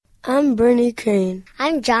I'm Bernie Crane.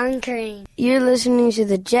 I'm John Crane. You're listening to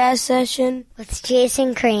the Jazz Session with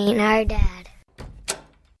Jason Crane, our dad.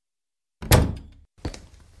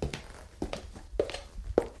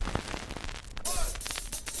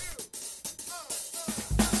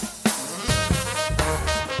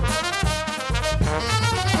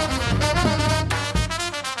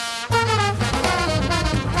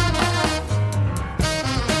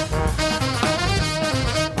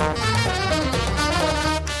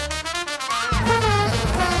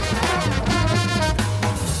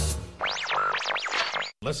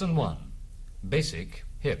 Lesson 1. Basic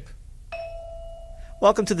Hip.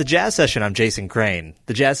 Welcome to the Jazz Session. I'm Jason Crane.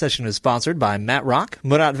 The Jazz Session is sponsored by Matt Rock,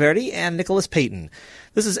 Murat Verdi, and Nicholas Payton.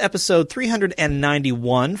 This is episode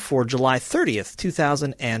 391 for July 30th,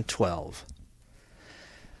 2012.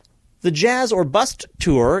 The Jazz or Bust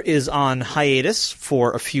Tour is on hiatus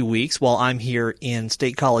for a few weeks while I'm here in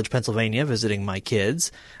State College, Pennsylvania, visiting my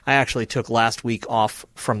kids. I actually took last week off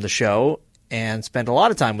from the show and spent a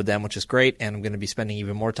lot of time with them, which is great, and I'm going to be spending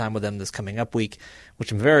even more time with them this coming up week,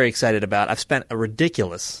 which I'm very excited about. I've spent a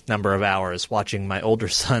ridiculous number of hours watching my older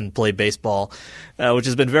son play baseball, which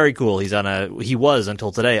has been very cool. He was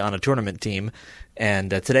until today on a tournament team,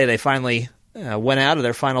 and today they finally went out of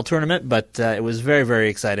their final tournament, but it was very, very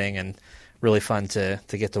exciting and really fun to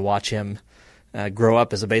get to watch him grow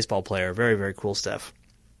up as a baseball player. Very, very cool stuff.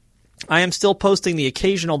 I am still posting the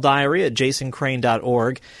occasional diary at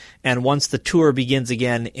jasoncrane.org, and once the tour begins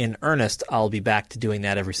again in earnest, I'll be back to doing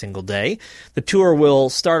that every single day. The tour will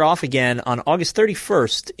start off again on August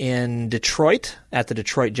 31st in Detroit at the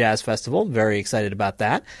Detroit Jazz Festival. Very excited about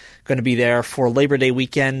that. Going to be there for Labor Day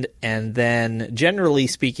weekend, and then generally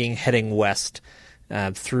speaking, heading west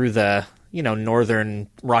through the northern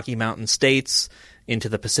Rocky Mountain states, into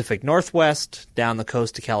the Pacific Northwest, down the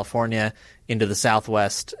coast to California, into the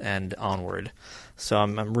Southwest, and onward. So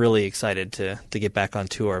I'm really excited to get back on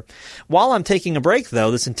tour. While I'm taking a break,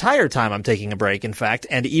 though, this entire time I'm taking a break, in fact,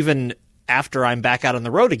 and even after I'm back out on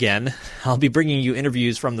the road again, I'll be bringing you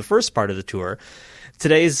interviews from the first part of the tour.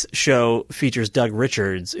 Today's show features Doug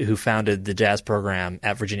Richards, who founded the jazz program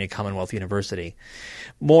at Virginia Commonwealth University.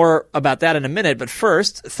 More about that in a minute, but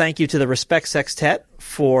first, thank you to the Respect Sextet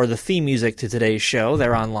for the theme music to today's show.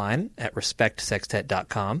 They're online at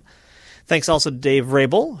respectsextet.com. Thanks also to Dave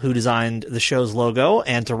Rabel, who designed the show's logo,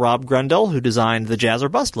 and to Rob Grundle, who designed the Jazz or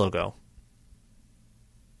Bust logo.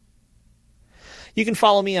 You can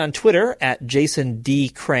follow me on Twitter at Jason D.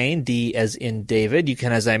 Crane, D as in David. You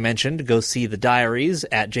can, as I mentioned, go see the diaries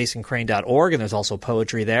at jasoncrane.org, and there's also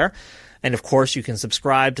poetry there. And, of course, you can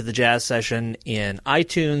subscribe to the Jazz Session in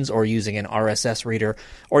iTunes or using an RSS reader,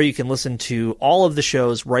 or you can listen to all of the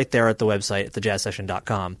shows right there at the website at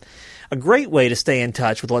thejazzsession.com. A great way to stay in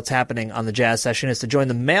touch with what's happening on the Jazz Session is to join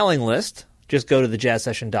the mailing list. Just go to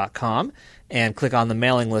thejazzsession.com and click on the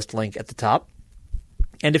mailing list link at the top.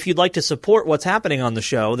 And if you'd like to support what's happening on the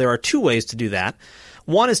show, there are two ways to do that.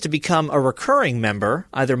 One is to become a recurring member,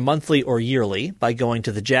 either monthly or yearly, by going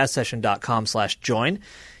to thejazzsession.com/join.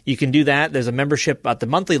 You can do that. There's a membership at the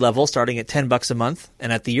monthly level starting at $10 a month,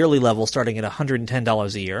 and at the yearly level starting at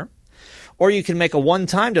 $110 a year. Or you can make a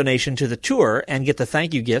one-time donation to the tour and get the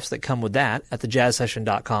thank you gifts that come with that at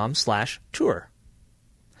thejazzsession.com/tour.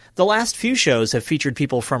 The last few shows have featured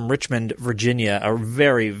people from Richmond, Virginia, a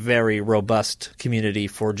very, very robust community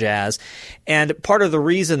for jazz. And part of the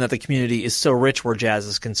reason that the community is so rich where jazz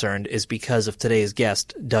is concerned is because of today's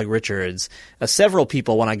guest, Doug Richards. Several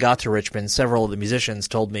people, when I got to Richmond, several of the musicians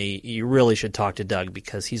told me, you really should talk to Doug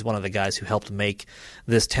because he's one of the guys who helped make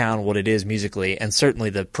this town what it is musically, and certainly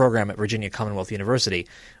the program at Virginia Commonwealth University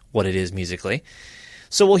what it is musically.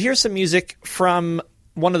 So we'll hear some music from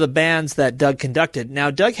one of the bands that Doug conducted.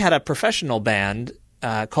 Now, Doug had a professional band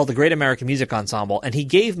called the Great American Music Ensemble, and he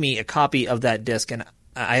gave me a copy of that disc, and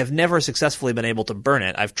I have never successfully been able to burn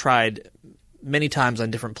it. I've tried many times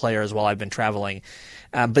on different players while I've been traveling,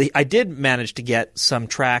 but I did manage to get some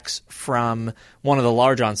tracks from one of the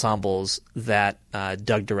large ensembles that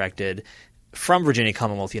Doug directed from Virginia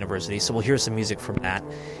Commonwealth University, so we'll hear some music from that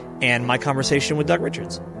and my conversation with Doug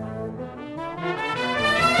Richards.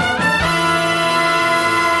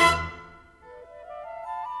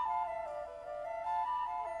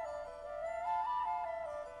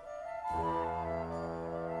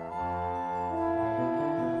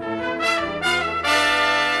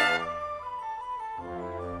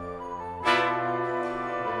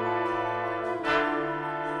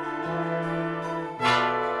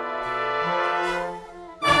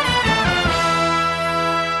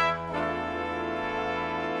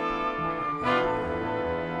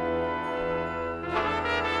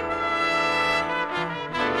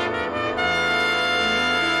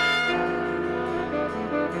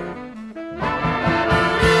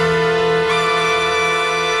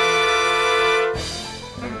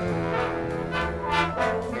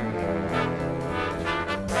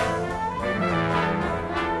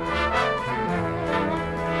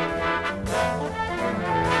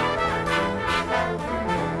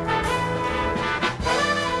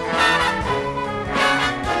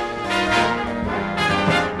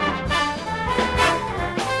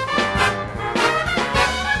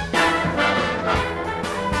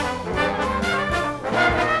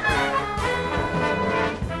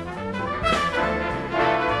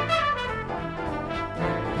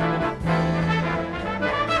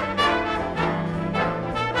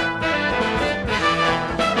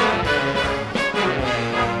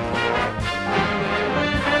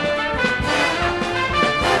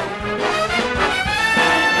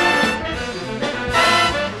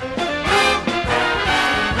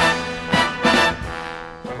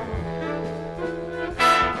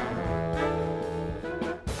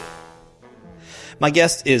 My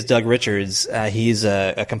guest is Doug Richards. He's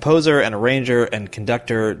a composer and arranger and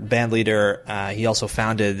conductor, band leader. He also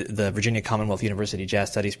founded the Virginia Commonwealth University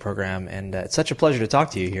Jazz Studies program, and it's such a pleasure to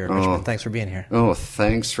talk to you here in Richmond. Thanks for being here. Oh,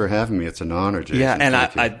 thanks for having me. It's an honor, Jason. Yeah, and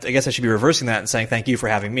I guess I should be reversing that and saying thank you for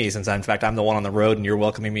having me, since in fact I'm the one on the road and you're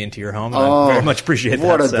welcoming me into your home. And I very much appreciate that.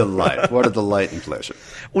 What a delight. What a delight and pleasure.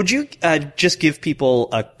 Would you just give people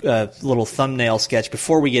a little thumbnail sketch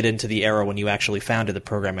before we get into the era when you actually founded the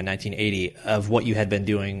program in 1980 of what you had been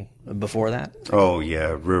doing before that? Oh,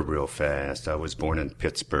 yeah, real fast. I was born in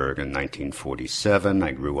Pittsburgh in 1947.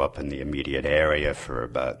 I grew up in the immediate area for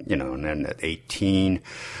about, and then at 18,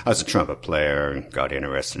 I was a trumpet player and got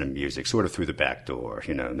interested in music sort of through the back door.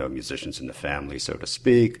 No musicians in the family, so to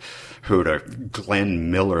speak. Heard a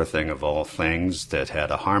Glenn Miller thing of all things that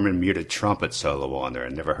had a Harmon muted trumpet solo on there. I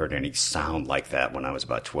never heard any sound like that when I was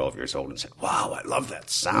about 12 years old and said, wow, I love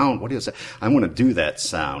that sound. What is that? I want to do that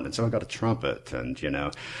sound. And so I got a trumpet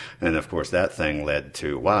and of course that thing led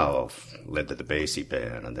to the Basie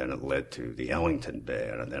band, and then it led to the Ellington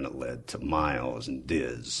band, and then it led to Miles and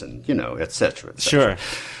Diz and, et cetera, et cetera. Sure.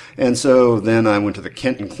 And so then I went to the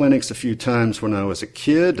Kenton Clinics a few times when I was a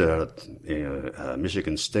kid,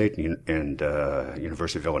 Michigan State and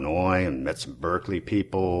University of Illinois, and met some Berkeley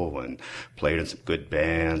people and played in some good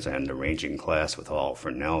bands and arranging class with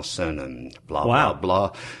Oliver Nelson and blah,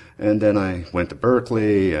 blah. And then I went to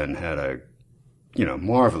Berkeley and had a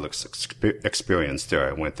marvelous experience there.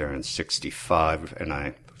 I went there in 1965, and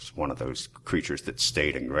I was one of those creatures that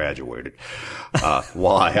stayed and graduated.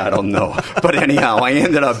 Why? I don't know. But anyhow, I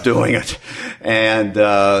ended up doing it. And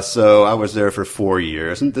so I was there for 4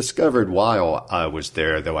 years and discovered while I was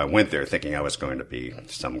there, though I went there thinking I was going to be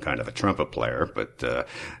some kind of a trumpet player, but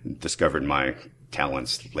discovered my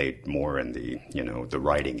talents laid more in the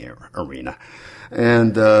writing arena.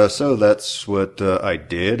 And so that's what I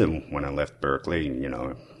did. And when I left Berkeley,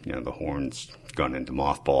 the horn's gone into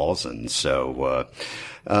mothballs. And so,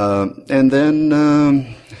 and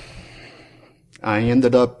then I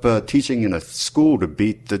ended up teaching in a school to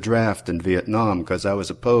beat the draft in Vietnam because I was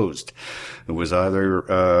opposed. It was either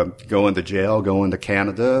going to jail, going to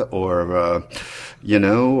Canada, or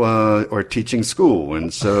or teaching school.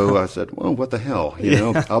 And so I said, well, what the hell,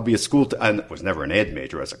 I'll be a school. I was never an ed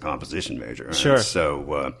major, I was a composition major. Sure. And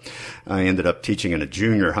so I ended up teaching in a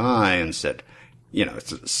junior high and said,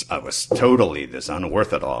 I was totally this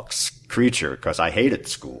unorthodox creature because I hated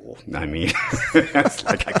school. I mean, it's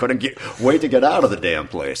like I couldn't wait to get out of the damn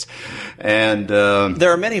place. And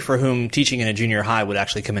there are many for whom teaching in a junior high would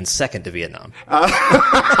actually come in second to Vietnam.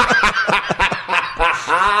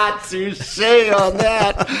 Touché on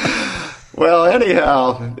that. Well,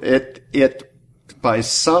 anyhow, it by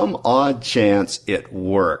some odd chance it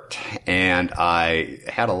worked, and I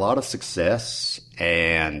had a lot of success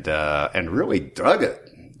and really dug it.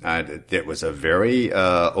 It was a very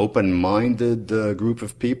open-minded group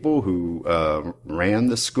of people who ran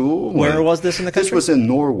the school. Where was this in the country? This was in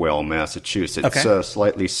Norwell, Massachusetts, okay.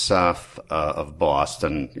 Slightly south of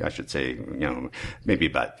Boston. I should say, maybe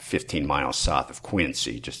about 15 miles south of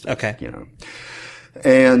Quincy. Just okay.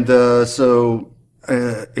 And so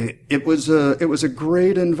it was a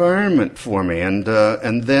great environment for me, and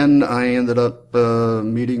then I ended up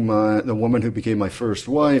meeting the woman who became my first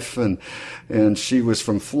wife, and she was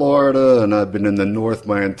from Florida, and I've been in the North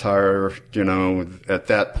my entire, at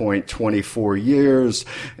that point 24 years,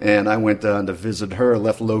 and I went down to visit her,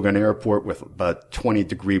 left Logan Airport with about 20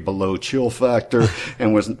 degree below chill factor,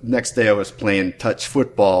 and next day I was playing touch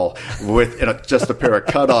football with just a pair of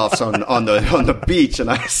cutoffs on the beach,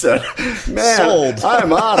 and I said, man, sold.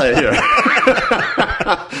 I'm out of here.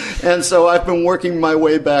 And so I've been working my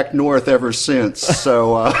way back north ever since.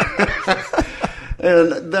 So,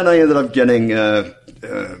 and then I ended up getting a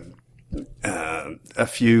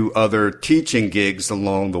few other teaching gigs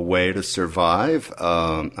along the way to survive.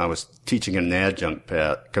 I was teaching in an adjunct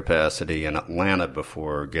capacity in Atlanta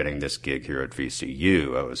before getting this gig here at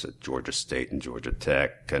VCU. I was at Georgia State and Georgia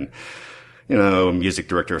Tech, and music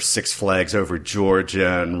director of Six Flags Over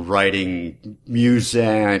Georgia, and writing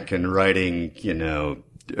music and writing,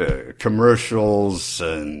 commercials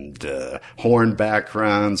and horn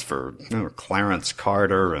backgrounds for Clarence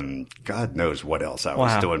Carter and God knows what else I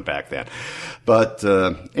was doing back then. But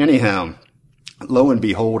anyhow, lo and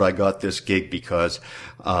behold, I got this gig because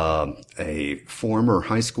a former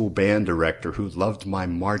high school band director who loved my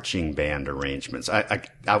marching band arrangements. I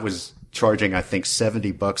was charging, I think,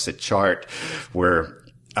 $70 a chart, where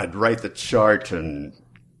I'd write the chart and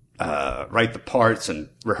write the parts and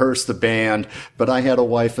rehearse the band, but I had a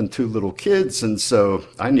wife and 2 little kids, and so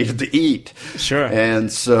I needed to eat. Sure.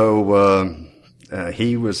 And so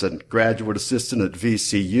he was a graduate assistant at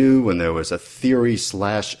VCU when there was a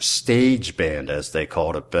theory/stage band, as they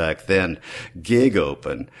called it back then, gig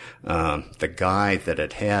open. The guy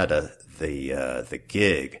that had the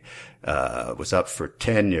gig was up for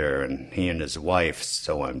tenure, and he and his wife,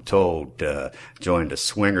 so I'm told, joined a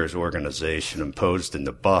swingers organization and posed in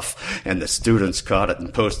the buff, and the students caught it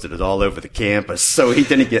and posted it all over the campus, so he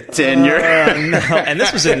didn't get tenure. No. And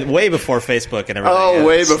this was way before Facebook and everything. Oh,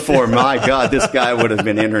 way before. My God, this guy would have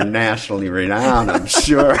been internationally renowned, I'm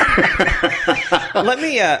sure. I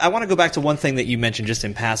want to go back to one thing that you mentioned just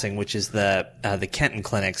in passing, which is the Kenton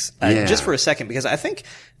clinics, just for a second, because I think,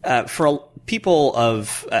 for people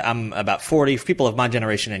I'm about 40, for people of my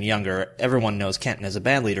generation and younger, everyone knows Kenton as a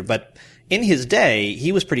band leader, but in his day,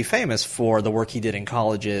 he was pretty famous for the work he did in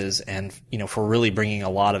colleges and, for really bringing a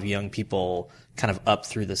lot of young people kind of up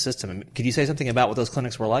through the system. Could you say something about what those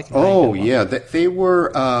clinics were like? Oh, yeah.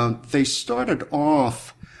 They started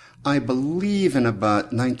off, I believe, in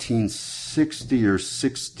about 1960 or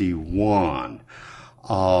 61.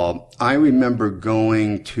 I remember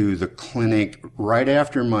going to the clinic right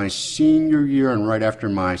after my senior year and right after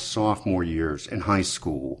my sophomore years in high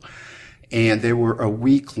school. And they were a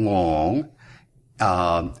week long.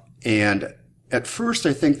 And at first,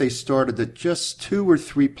 I think they started at just 2 or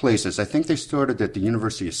 3 places. I think they started at the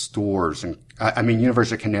University of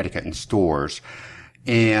University of Connecticut in Storrs.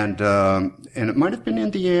 And it might have been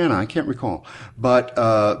Indiana. I can't recall. But,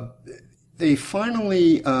 they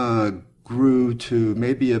finally, grew to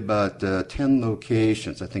maybe about 10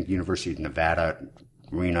 locations. I think University of Nevada,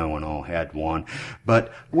 Reno and all had one.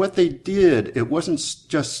 But what they did, it wasn't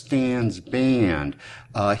just Stan's band.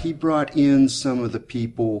 He brought in some of the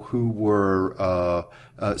people who were,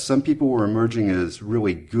 some people were emerging as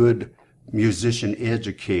really good musician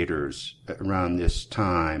educators around this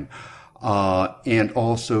time. And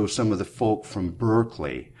also some of the folk from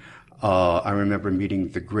Berkeley. I remember meeting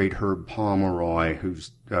the great Herb Pomeroy, whose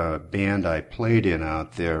band I played in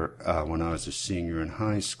out there when I was a senior in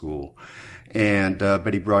high school. And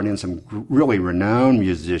but he brought in some really renowned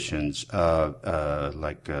musicians,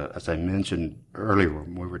 like as I mentioned earlier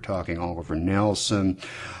when we were talking, Oliver Nelson,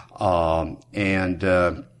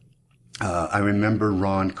 I remember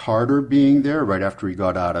Ron Carter being there right after he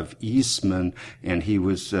got out of Eastman, and he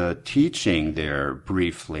was teaching there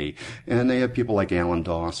briefly. And they had people like Alan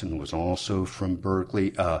Dawson, who was also from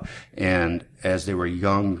Berkeley. And as they were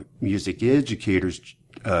young music educators,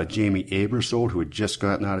 Jamie Abersold, who had just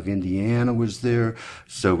gotten out of Indiana, was there.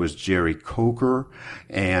 So was Jerry Coker.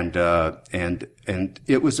 And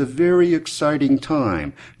it was a very exciting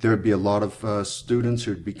time. There'd be a lot of students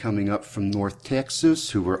who'd be coming up from North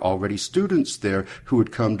Texas who were already students there who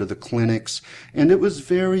would come to the clinics. And it was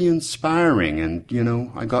very inspiring. And,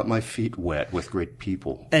 I got my feet wet with great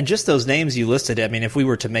people. And just those names you listed, I mean, if we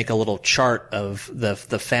were to make a little chart of the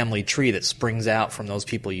family tree that springs out from those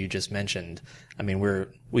people you just mentioned, I mean,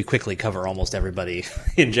 we quickly cover almost everybody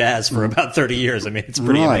in jazz for about 30 years. I mean, it's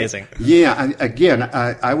pretty amazing.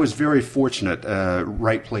 Yeah. I was very fortunate.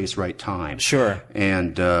 Right place, right time. Sure.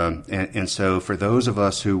 And so for those of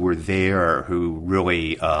us who were there, who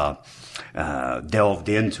really, delved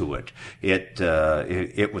into it,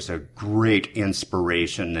 it was a great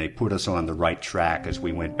inspiration. They put us on the right track as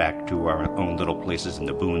we went back to our own little places in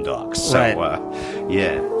the boondocks. So, right.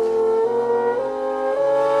 Yeah.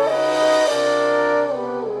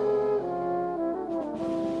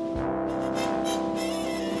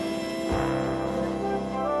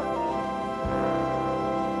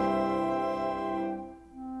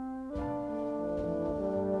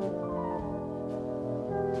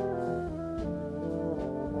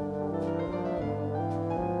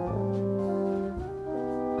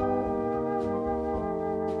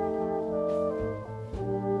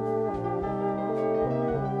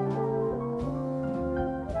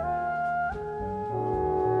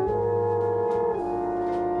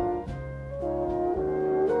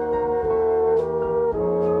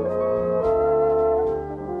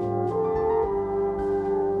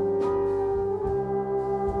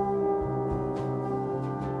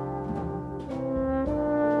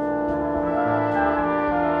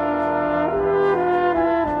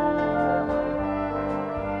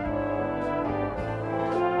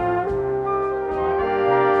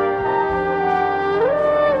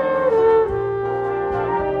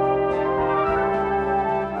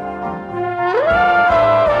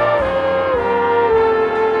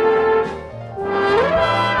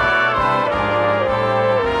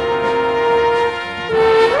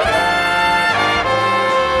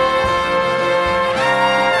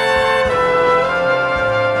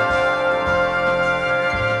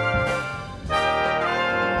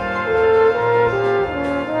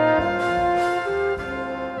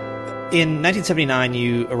 In 1979,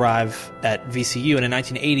 you arrive at VCU, and in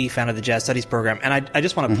 1980, founded the Jazz Studies program. And I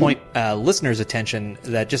just want to point listeners' attention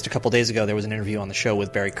that just a couple days ago, there was an interview on the show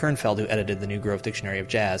with Barry Kernfeld, who edited the New Grove Dictionary of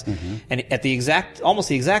Jazz. And at almost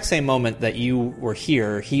the exact same moment that you were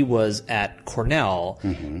here, he was at Cornell.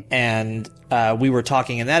 And we were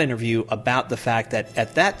talking in that interview about the fact that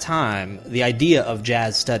at that time, the idea of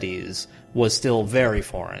jazz studies was still very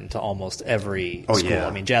foreign to almost every school. Yeah.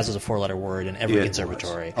 I mean, jazz was a four-letter word in every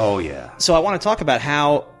conservatory. Oh, yeah. So I want to talk about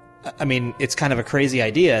how, I mean, it's kind of a crazy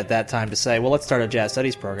idea at that time to say, well, let's start a jazz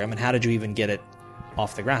studies program, and how did you even get it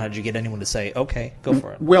off the ground? How did you get anyone to say, okay, go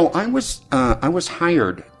for it? Well, I was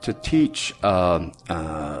hired to teach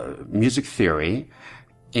music theory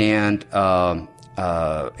and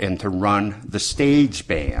to run the stage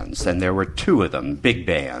bands, and there were two of them, big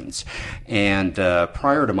bands. And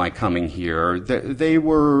prior to my coming here, they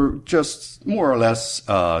were just more or less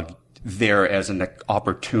there as an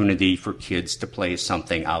opportunity for kids to play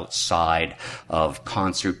something outside of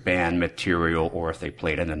concert band material, or if they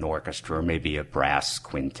played in an orchestra, or maybe a brass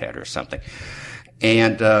quintet or something.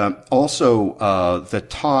 And also the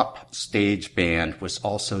top stage band was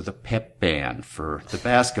also the pep band for the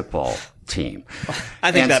basketball team.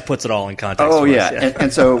 I think that puts it all in context. Oh, for yeah. us, yeah.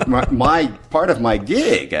 And so my part of my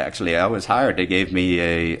gig, actually, I was hired. They gave me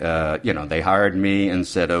they hired me and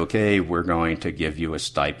said, okay, we're going to give you a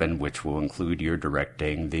stipend, which will include your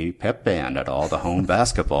directing the pep band at all the home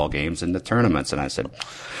basketball games and the tournaments. And I said,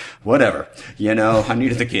 whatever, I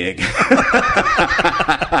needed the gig.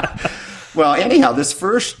 Well, anyhow, this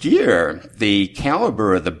first year, the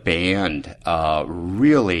caliber of the band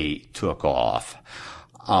really took off.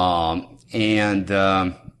 By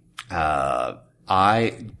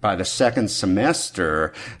the second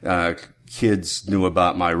semester, kids knew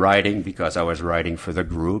about my writing because I was writing for the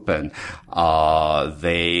group, and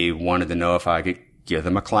they wanted to know if I could give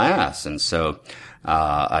them a class. And so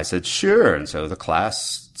I said, sure. And so the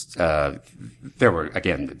class,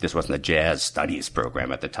 this wasn't a jazz studies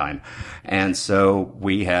program at the time. And so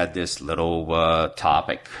we had this little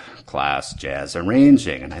topic class, jazz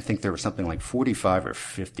arranging, and I think there were something like 45 or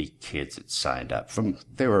 50 kids that signed up.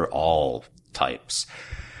 They were all types.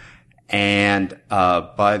 And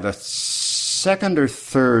by the second or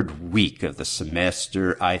third week of the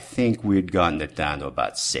semester, I think we'd gotten it down to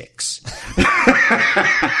about 6.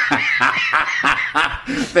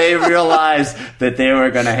 They realized that they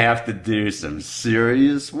were going to have to do some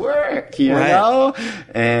serious work, you know?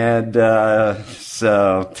 And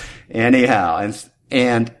so anyhow,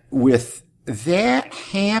 and with that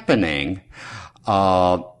happening,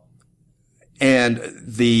 and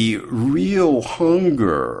the real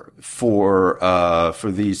hunger for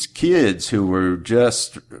these kids who were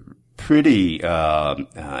just pretty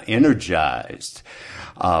energized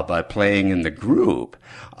by playing in the group,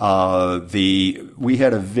 we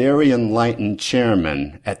had a very enlightened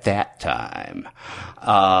chairman at that time,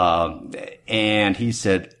 and he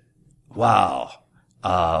said, "Wow,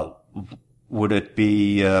 would it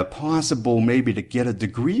be possible maybe to get a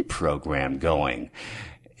degree program going?"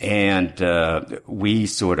 And we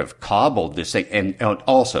sort of cobbled this thing. And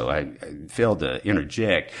also, I failed to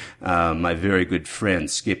interject, my very good friend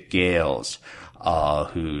Skip Gales,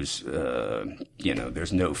 who's,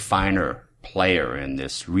 there's no finer player in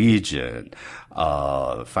this region,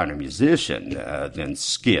 finer musician than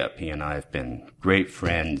Skip. He and I have been great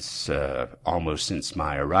friends almost since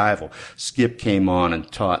my arrival. Skip came on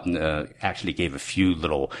and taught, actually gave a few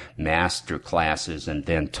little master classes, and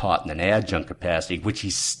then taught in an adjunct capacity, which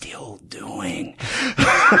he's still doing.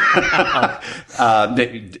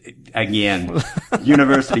 Again,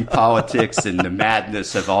 university politics and the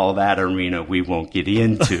madness of all that arena we won't get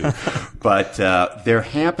into. But there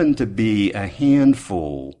happened to be a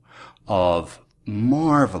handful of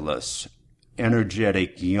marvelous,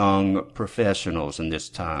 energetic young professionals in this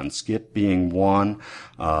town. Skip being one,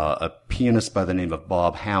 a pianist by the name of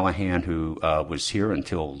Bob Hallahan, who was here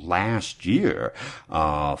until last year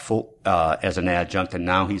as an adjunct, and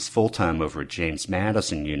now he's full-time over at James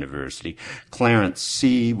Madison University. Clarence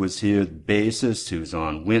C. was here, the bassist, who's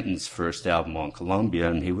on Wynton's first album on Columbia,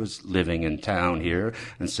 and he was living in town here.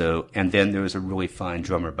 And then there was a really fine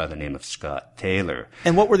drummer by the name of Scott Taylor.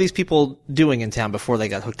 And what were these people doing in town before they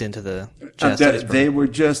got hooked into the jazz studies program? They were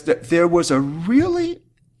there was a really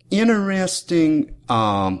interesting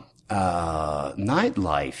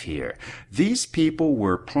nightlife here. These people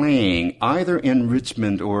were playing either in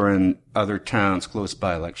Richmond or in other towns close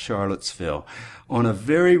by, like Charlottesville, on a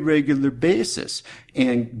very regular basis.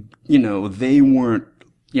 And, they weren't,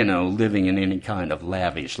 living in any kind of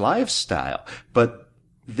lavish lifestyle, but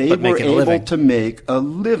they were able to make a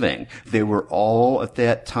living. They were all at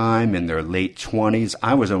that time in their late 20s.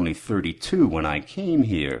 I was only 32 when I came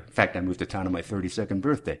here. In fact, I moved to town on my 32nd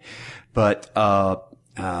birthday. But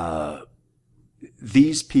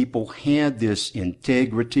these people had this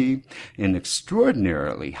integrity, an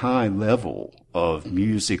extraordinarily high level of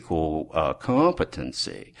musical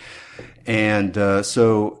competency. And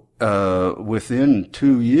so within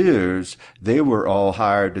 2 years, they were all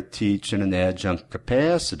hired to teach in an adjunct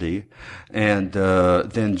capacity. And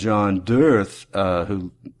then John Dirth,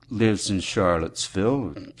 who lives in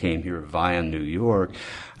Charlottesville, came here via New York.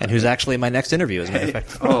 And who's actually my next interview, as a matter of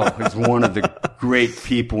fact. He's one of the great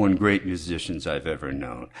people and great musicians I've ever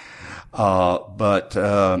known. But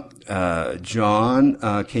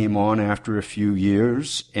John came on after a few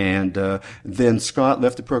years, and then Scott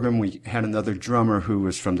left the program. We had another drummer who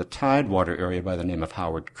was from the Tidewater area by the name of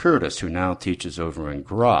Howard Curtis, who now teaches over in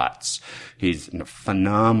Graz. He's a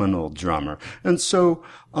phenomenal drummer. And so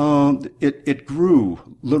it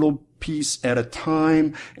grew little piece at a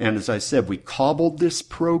time. And as I said, we cobbled this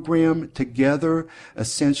program together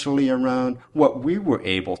essentially around what we were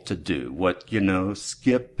able to do, what,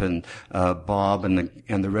 Skip and Bob and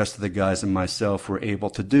the rest of the guys and myself were able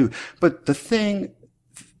to do. But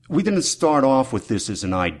we didn't start off with this as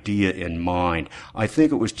an idea in mind. I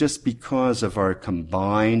think it was just because of our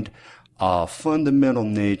combined fundamental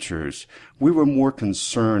natures. We were more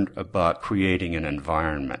concerned about creating an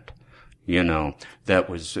environment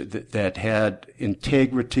that had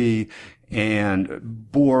integrity and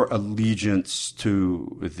bore allegiance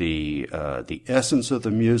to the essence of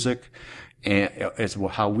the music, and as well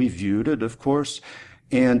how we viewed it, of course.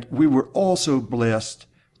 And we were also blessed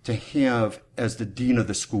to have, as the Dean of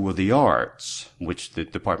the School of the Arts, which the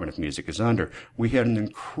Department of Music is under, we had an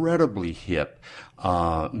incredibly hip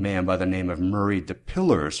man by the name of Murray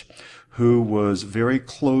DePillars, who was very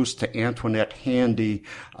close to Antoinette Handy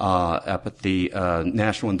up at the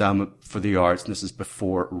National Endowment for the Arts. And this is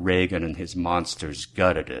before Reagan and his monsters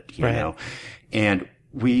gutted it, you know. And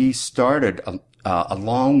we started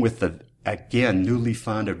along with the newly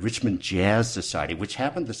founded Richmond Jazz Society, which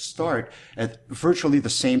happened to start at virtually the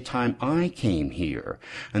same time I came here.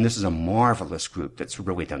 And this is a marvelous group that's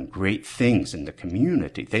really done great things in the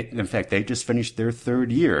community. In fact, they just finished their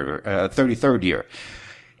 33rd year.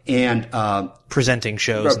 And presenting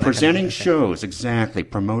shows. Shows, exactly,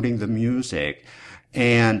 promoting the music.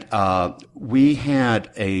 And we had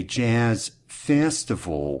a jazz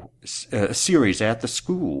festival series at the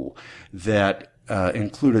school that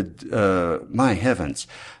included, my heavens,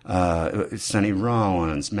 Sonny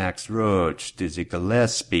Rollins, Max Roach, Dizzy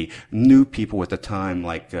Gillespie, new people at the time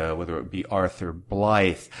like whether it be Arthur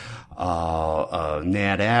Blythe,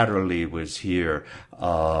 Nat Adderley was here,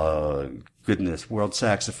 World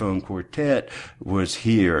Saxophone Quartet was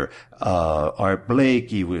here. Art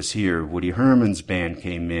Blakey was here. Woody Herman's band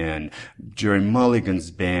came in. Jerry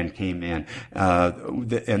Mulligan's band came in.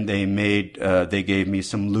 And they gave me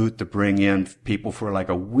some loot to bring in people for like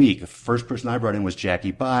a week. The first person I brought in was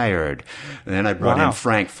Jackie Byard. And then I brought in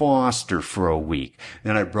Frank Foster for a week.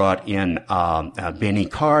 Then I brought in, Benny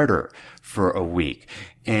Carter for a week.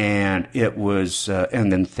 And it was,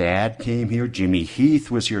 and then Thad came here. Jimmy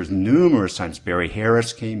Heath was here numerous times. Barry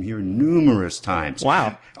Harris came here numerous times.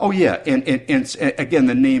 Wow. Oh yeah. And again,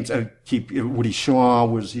 the names Woody Shaw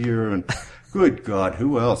was here, and good God,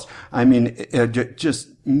 who else? I mean, just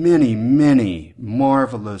many, many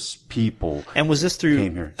marvelous people. And was this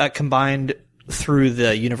through, combined through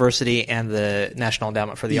the university and the National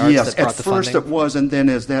Endowment for the Arts that brought the funding? Yes, at first it was, and then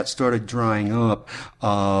as that started drying up,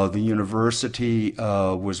 the university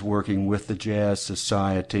was working with the Jazz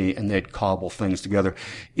Society, and they'd cobble things together.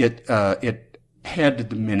 It had to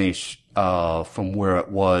diminish from where it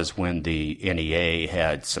was when the NEA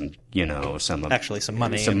had some money. Some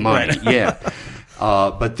money, right. Yeah.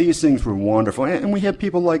 But these things were wonderful. And we had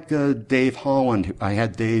people like Dave Holland. I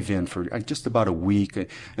had Dave in for just about a week.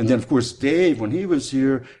 And then, of course, Dave, when he was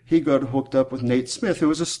here, he got hooked up with Nate Smith, who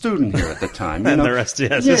was a student here at the time. And the rest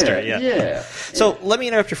is history, yeah. Yeah. So let me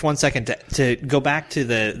interrupt you for 1 second to go back to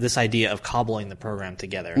this idea of cobbling the program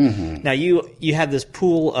together. Mm-hmm. Now, you had this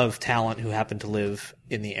pool of talent who happened to live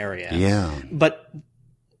in the area. Yeah. But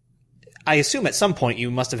I assume at some point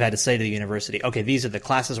you must have had to say to the university, okay, these are the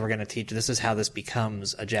classes we're going to teach. This is how this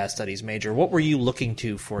becomes a jazz studies major. What were you looking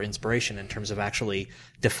to for inspiration in terms of actually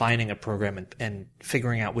defining a program and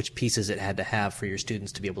figuring out which pieces it had to have for your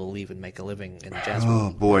students to be able to leave and make a living in the jazz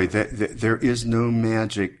world? Oh, boy, there is no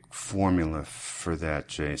magic formula for that,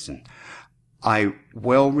 Jason. I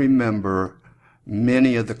well remember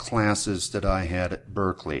many of the classes that I had at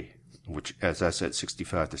Berkeley which, as I said,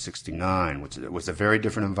 65 to 69, which was a very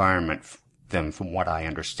different environment than from what I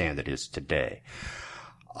understand it is today.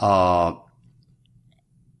 I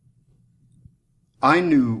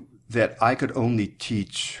knew that I could only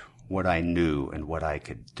teach what I knew and what I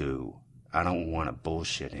could do. I don't want to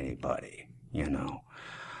bullshit anybody, you know.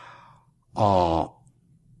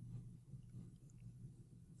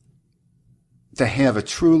 To have a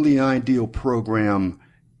truly ideal program,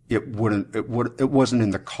 it wasn't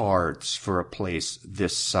in the cards for a place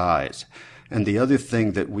this size. And the other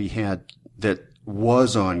thing that we had that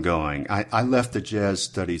was ongoing, I left the jazz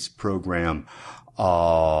studies program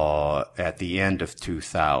at the end of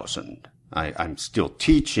 2000. I'm still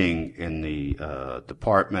teaching in the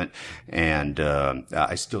department, and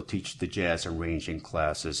I still teach the jazz arranging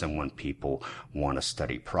classes. And when people want to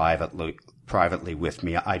study privately with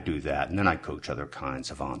me, I do that, and then I coach other kinds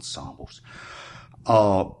of ensembles.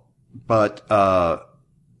 But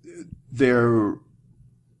there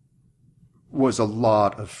was a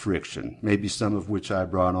lot of friction, maybe some of which I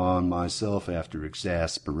brought on myself after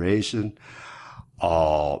exasperation.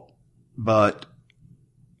 But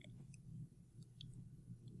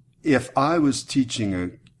if I was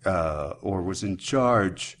teaching or was in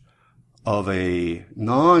charge of a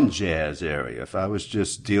non-jazz area, if I was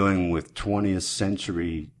just dealing with 20th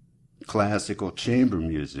century classical chamber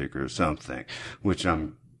music or something, which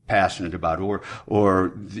I'm passionate about, or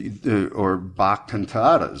Bach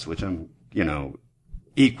cantatas, which I'm,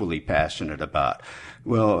 equally passionate about,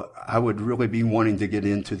 well, I would really be wanting to get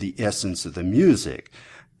into the essence of the music.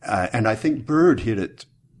 And I think Bird hit it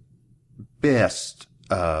best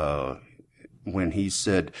when he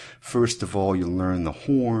said, first of all, you learn the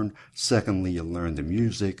horn, secondly, you learn the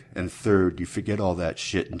music, and third, you forget all that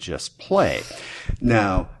shit and just play.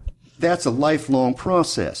 Now, that's a lifelong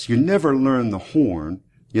process. You never learn the horn.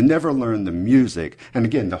 You never learn the music. And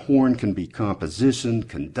again, the horn can be composition,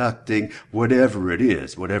 conducting, whatever it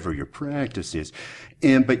is, whatever your practice is.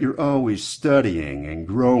 But you're always studying and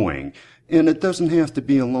growing. And it doesn't have to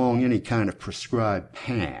be along any kind of prescribed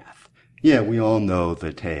path. Yeah, we all know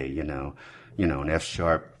that, hey, an F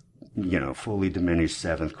sharp, fully diminished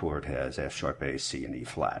seventh chord has F sharp, A, C, and E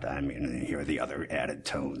flat. I mean, and here are the other added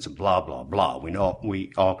tones and blah, blah, blah.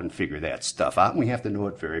 We all can figure that stuff out, and we have to know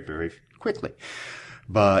it very, very quickly.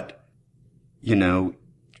 But,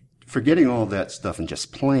 forgetting all that stuff and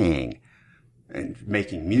just playing and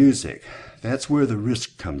making music, that's where the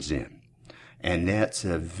risk comes in. And that's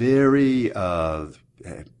a very,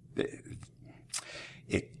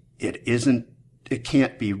 it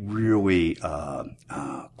can't be really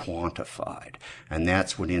quantified. And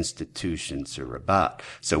that's what institutions are about.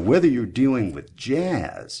 So whether you're dealing with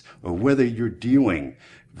jazz or whether you're dealing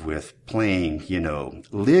with playing,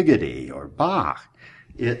 Ligeti or Bach,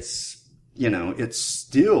 it's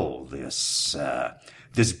still this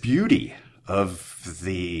beauty of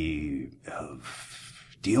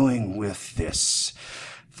dealing with this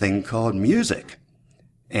thing called music.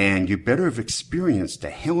 And you better have experienced a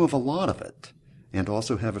hell of a lot of it and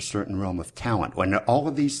also have a certain realm of talent. When all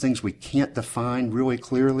of these things we can't define really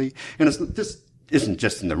clearly, and this isn't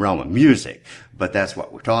just in the realm of music, but that's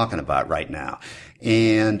what we're talking about right now.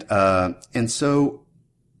 And so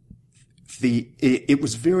it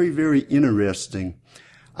was very, very interesting.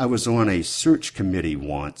 I was on a search committee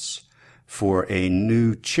once for a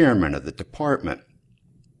new chairman of the department.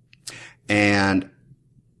 And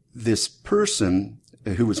this person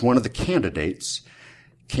who was one of the candidates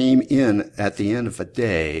came in at the end of a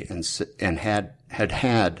day and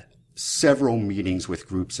had several meetings with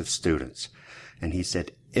groups of students. And he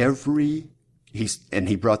said and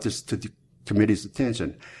he brought this to the committee's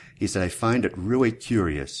attention. He said, I find it really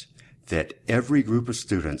curious that every group of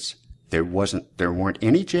students, there weren't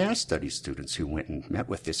any jazz studies students who went and met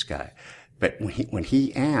with this guy. But when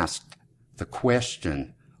he asked the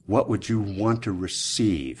question, what would you want to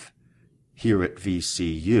receive here at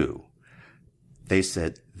VCU? They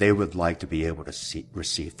said they would like to be able to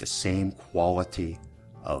receive the same quality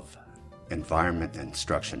of environment and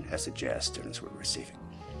instruction as the jazz students were receiving.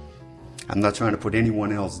 I'm not trying to put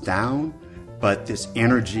anyone else down, but this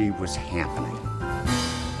energy was happening.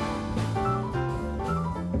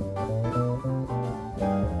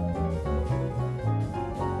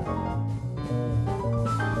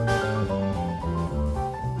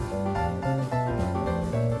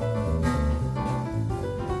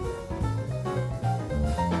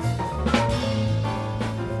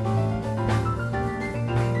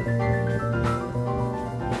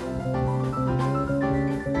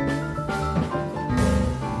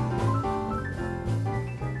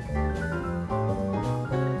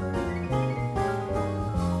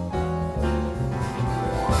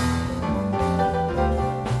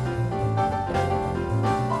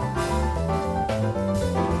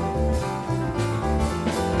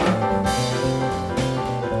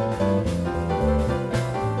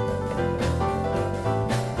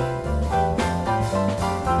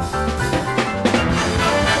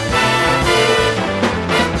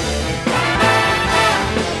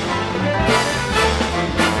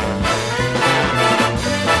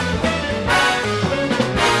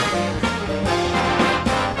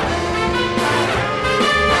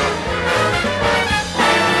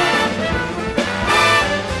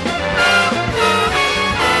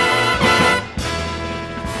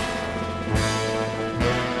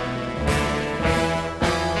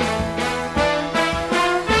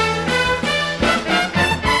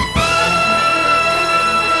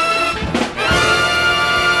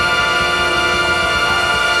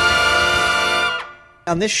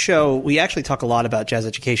 on this show, we actually talk a lot about jazz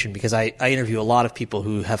education because I interview a lot of people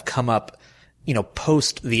who have come up,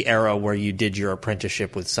 post the era where you did your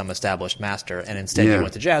apprenticeship with some established master and instead you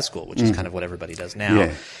went to jazz school, which is kind of what everybody does now.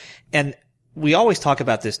 Yeah. And we always talk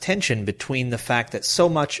about this tension between the fact that so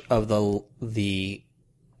much of the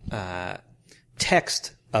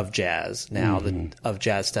text of jazz now, of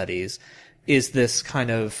jazz studies, is this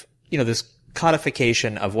kind of, this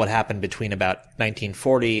codification of what happened between about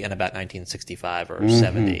 1940 and about 1965 or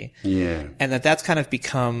 70. Yeah. And that's kind of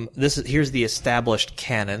become, here's the established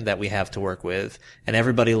canon that we have to work with, and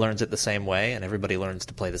everybody learns it the same way, and everybody learns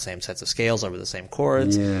to play the same sets of scales over the same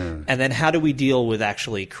chords. Yeah. And then how do we deal with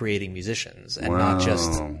actually creating musicians and not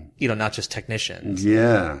just technicians?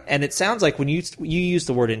 Yeah. And it sounds like when you use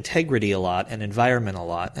the word integrity a lot and environment a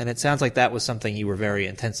lot, and it sounds like that was something you were very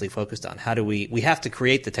intensely focused on. How do we have to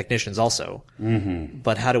create the technicians also,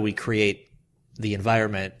 but how do we create the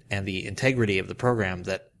environment and the integrity of the program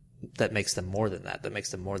that makes them more than that makes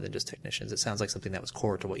them more than just technicians? It sounds like something that was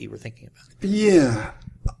core to what you were thinking about. Yeah.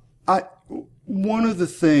 One of the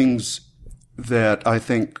things that I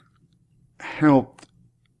think helped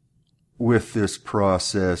with this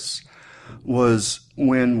process was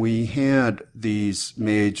when we had these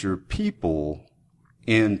major people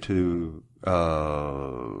into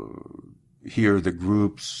hear the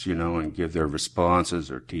groups, and give their responses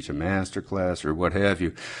or teach a master class or what have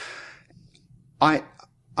you.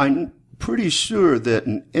 I'm pretty sure that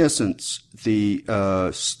in essence the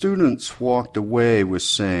students walked away with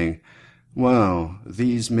saying, wow,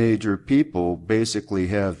 these major people basically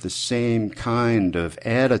have the same kind of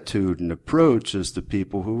attitude and approach as the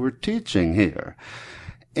people who were teaching here.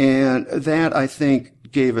 And that, I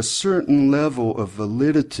think, gave a certain level of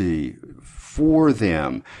validity for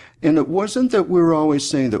them. And it wasn't that we were always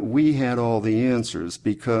saying that we had all the answers,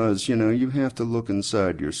 because, you have to look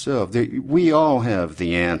inside yourself. We all have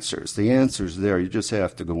the answers. The answer's there. You just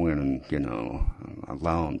have to go in and,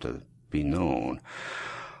 allow them to be known.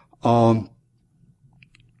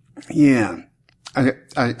 Yeah.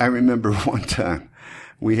 I remember one time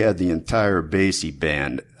we had the entire Basie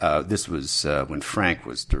band. This was when Frank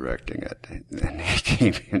was directing it, and he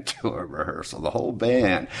came into a rehearsal. The whole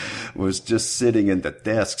band was just sitting in the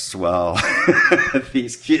desks while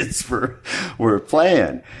these kids were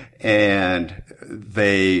playing, and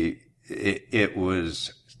it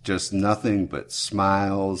was just nothing but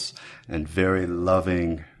smiles and very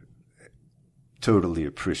loving, totally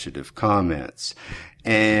appreciative comments,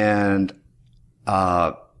 and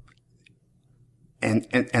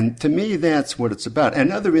to me, that's what it's about.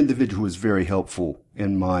 Another individual who was very helpful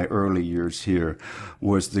in my early years here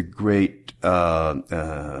was the great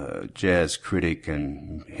jazz critic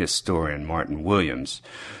and historian Martin Williams,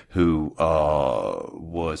 who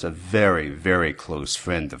was a very, very close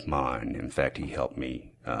friend of mine. In fact, he helped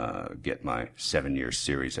me get my 7-year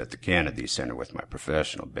series at the Kennedy Center with my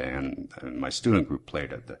professional band. And my student group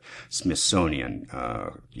played at the Smithsonian,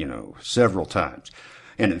 several times.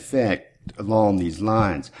 And in fact, along these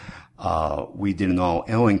lines, we did an all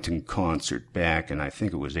Ellington concert back in, I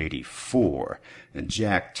think it was 84, and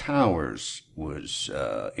Jack Towers was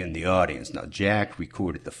in the audience. Now, Jack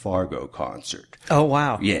recorded the Fargo concert. Oh,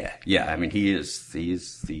 wow. Yeah. I mean, he's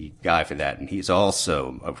the guy for that, and he's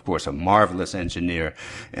also, of course, a marvelous engineer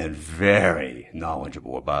and very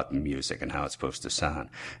knowledgeable about music and how it's supposed to sound.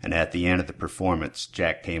 And at the end of the performance,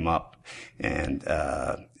 Jack came up and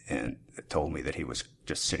told me that he was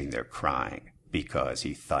just sitting there crying because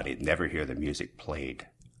he thought he'd never hear the music played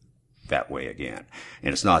that way again.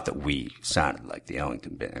 And it's not that we sounded like the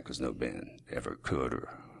Ellington band, because no band ever could,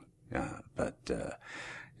 but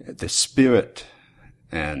the spirit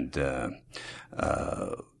and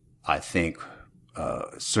I think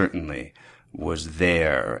certainly was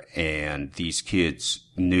there, and these kids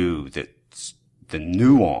knew that the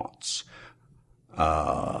nuance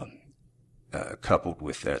coupled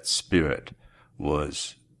with that spirit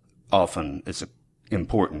was often as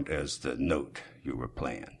important as the note you were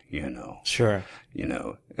playing, Sure.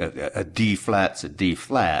 A D flat's a D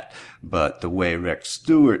flat, but the way Rex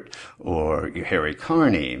Stewart or Harry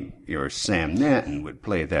Carney or Sam Natton would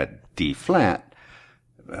play that D flat,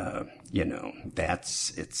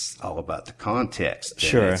 it's all about the context.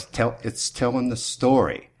 Sure. It's telling the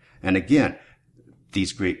story. And again,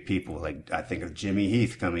 these great people, like I think of Jimmy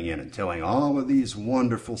Heath coming in and telling all of these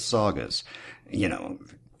wonderful sagas,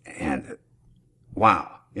 and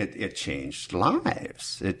wow, it changed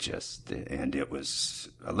lives. And it was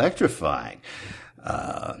electrifying.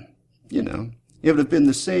 It would have been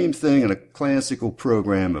the same thing in a classical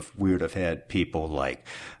program if we would have had people like,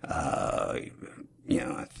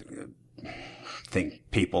 think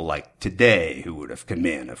people like today who would have come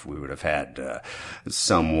in if we would have had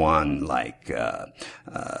someone like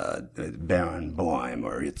Barenboim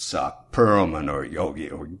or Itzhak Perlman or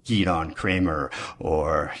Gidon Kramer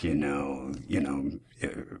or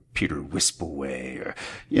Peter Wispelway or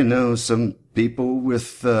some people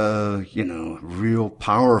with real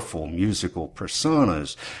powerful musical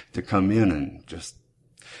personas to come in and just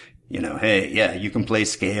hey, yeah, you can play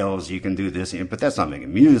scales, you can do this, but that's not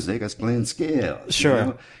making music, that's playing scales.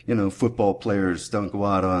 Sure. Football players don't go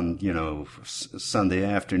out on, Sunday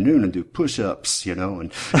afternoon and do push-ups,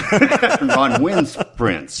 and run wind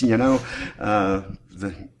sprints,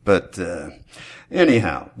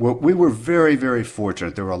 anyhow, we were very, very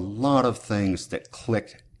fortunate. There were a lot of things that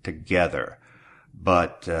clicked together,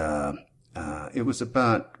 but it was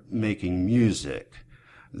about making music.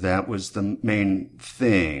 That was the main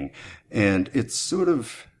thing. And it's sort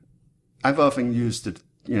of, I've often used it,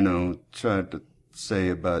 tried to say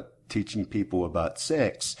about teaching people about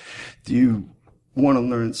sex. Do you want to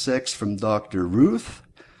learn sex from Dr. Ruth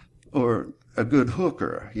or a good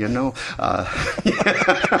hooker,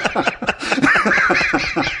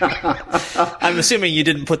 I'm assuming you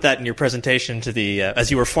didn't put that in your presentation to the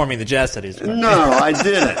as you were forming the jazz studies. No, I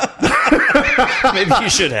didn't. Maybe you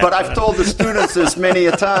should have. But I've told the students this many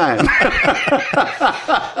a time.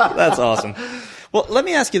 That's awesome. Well, let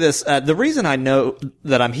me ask you this. The reason I know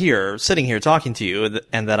that I'm here, sitting here talking to you,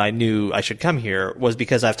 and that I knew I should come here was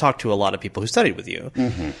because I've talked to a lot of people who studied with you.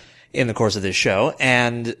 Mm-hmm. In the course of this show.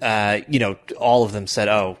 And, all of them said,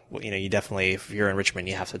 you definitely, if you're in Richmond,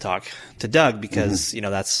 you have to talk to Doug because,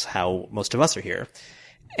 that's how most of us are here.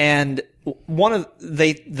 And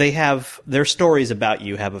they have, their stories about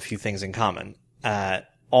you have a few things in common.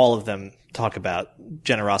 All of them talk about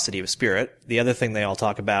generosity of spirit. The other thing they all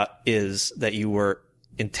talk about is that you were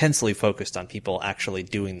intensely focused on people actually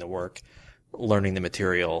doing the work, learning the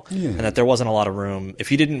material, and that there wasn't a lot of room. If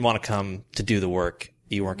you didn't want to come to do the work,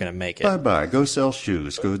 you weren't going to make it. Bye-bye. Go sell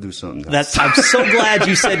shoes. Go do something else. I'm so glad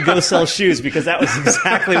you said go sell shoes because that was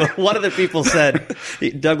exactly what one of the people said.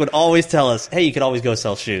 Doug would always tell us, hey, you could always go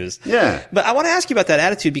sell shoes. Yeah. But I want to ask you about that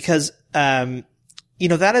attitude because, that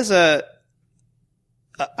is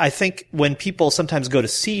I think when people sometimes go to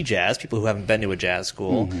see jazz, people who haven't been to a jazz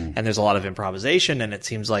school, and there's a lot of improvisation and it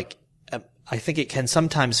seems like, I think it can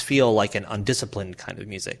sometimes feel like an undisciplined kind of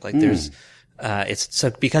music. Like there's,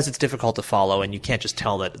 because it's difficult to follow and you can't just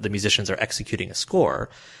tell that the musicians are executing a score.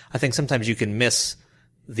 I think sometimes you can miss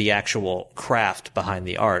the actual craft behind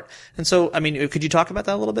the art. And so, could you talk about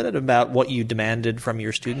that a little bit, about what you demanded from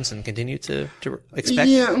your students and continue to expect?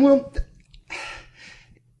 Yeah, well,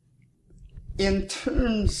 in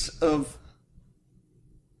terms of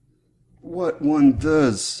what one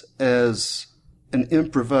does as an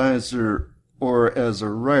improviser or as a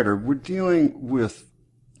writer, we're dealing with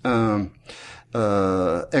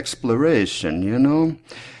exploration,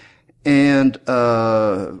 and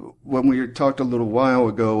when we talked a little while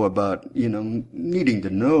ago about needing to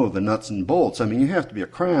know the nuts and bolts, you have to be a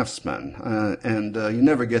craftsman, and you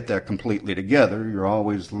never get that completely together. You're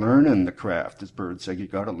always learning the craft. As Bird said, you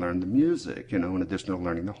got to learn the music, in addition to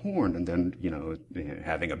learning the horn, and then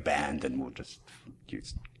having a band, and we'll just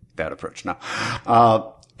use that approach now,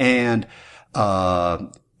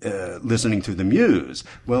 listening to the muse.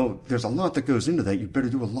 Well, there's a lot that goes into that. You better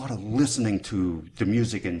do a lot of listening to the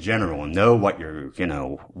music in general and know what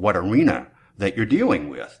what arena that you're dealing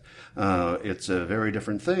with. It's a very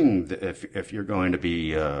different thing if you're going to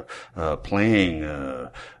be playing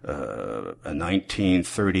a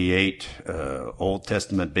 1938 Old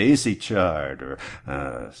Testament Basie chart or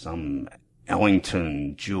some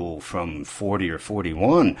Ellington jewel from 40 or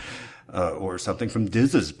 41. Or something from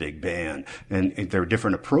Diz's big band. And there are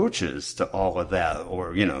different approaches to all of that.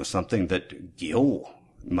 Or, something that Gil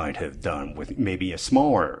might have done with maybe a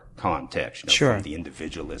smaller context, from the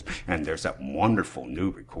individualism. And there's that wonderful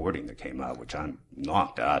new recording that came out, which I'm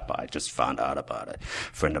knocked out by. I just found out about it. A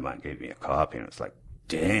friend of mine gave me a copy, and it's like,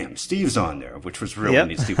 damn, Steve's on there, which was real.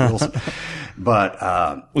 Yep. Steve Wilson.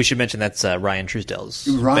 But we should mention that's Ryan Truesdale's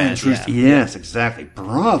Ryan band. Truesdale. Yeah. Yes, exactly.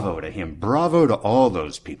 Bravo to him. Bravo to all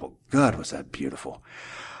those people. God, was that beautiful.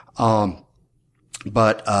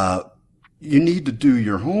 you need to do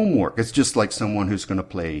your homework. It's just like someone who's going to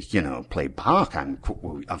play Bach.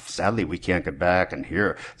 Sadly, we can't get back and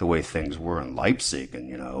hear the way things were in Leipzig and,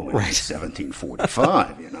 in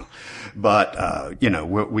 1745, But,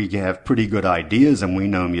 we have pretty good ideas, and we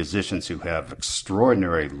know musicians who have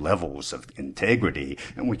extraordinary levels of integrity,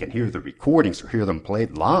 and we can hear the recordings or hear them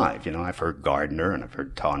played live. I've heard Gardner and I've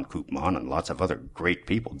heard Ton Koopman and lots of other great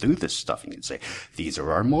people do this stuff. And you can say, these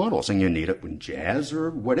are our models, and you need it in jazz or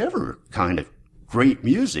whatever kind of great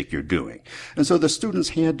music you're doing. And so the students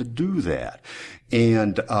had to do that.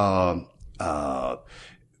 And,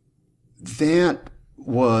 that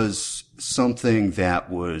was something that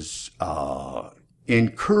was,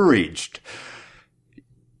 encouraged,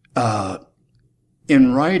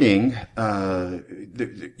 in writing.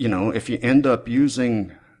 If you end up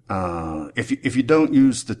using, if you don't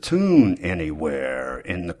use the tune anywhere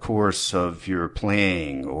in the course of your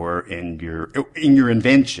playing or in your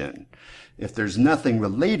invention, if there's nothing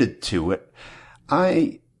related to it,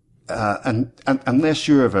 unless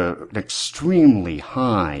you're of an extremely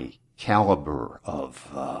high caliber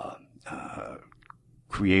of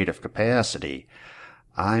creative capacity,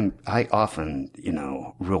 I often,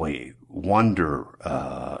 really wonder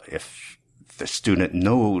if the student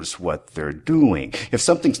knows what they're doing. If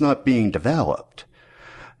something's not being developed,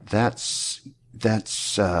 that's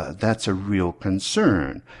a real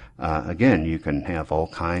concern. Again, you can have all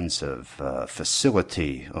kinds of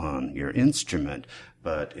facility on your instrument,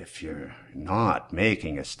 but if you're not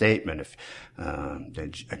making a statement,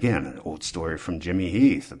 again, an old story from Jimmy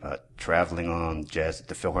Heath about traveling on Jazz at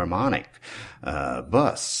the Philharmonic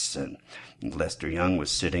bus, and Lester Young was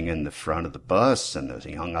sitting in the front of the bus, and there was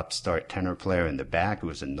a young upstart tenor player in the back who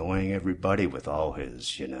was annoying everybody with all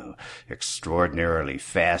his, extraordinarily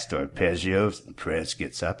fast arpeggios. And Prince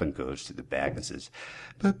gets up and goes to the back and says,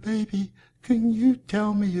 "But baby, can you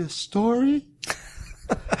tell me a story?"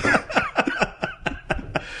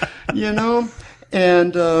 And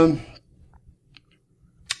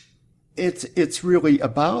it's really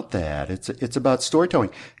about that. It's about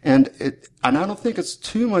storytelling, and I don't think it's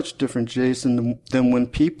too much different, Jason, than when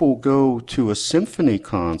people go to a symphony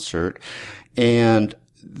concert and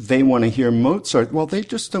they want to hear Mozart. Well, they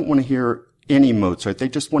just don't want to hear any Mozart. They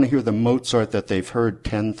just want to hear the Mozart that they've heard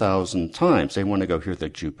 10,000 times. They want to go hear the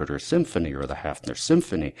Jupiter Symphony or the Hafner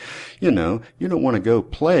Symphony. You don't want to go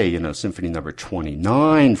play, Symphony number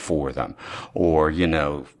 29 for them. Or,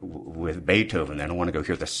 with Beethoven, they don't want to go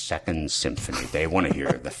hear the Second Symphony. They want to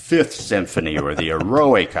hear the Fifth Symphony or the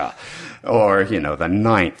Eroica or, the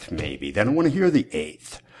Ninth maybe. They don't want to hear the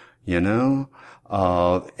Eighth, and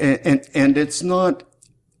it's not,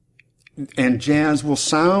 and jazz will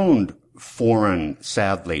sound foreign,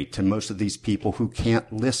 sadly, to most of these people who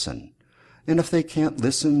can't listen. And if they can't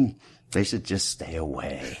listen, they should just stay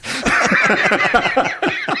away.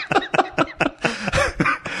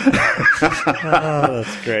 Oh,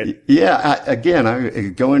 that's great. Yeah, I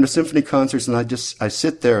go into symphony concerts and I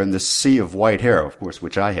sit there in this sea of white hair, of course,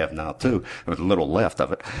 which I have now too, with a little left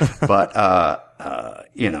of it. But,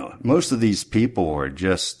 most of these people are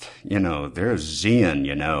just, they're zen,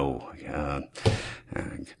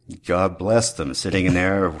 God bless them, sitting in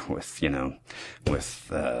there with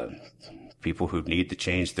people who need to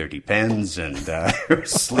change their depends and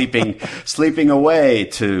sleeping away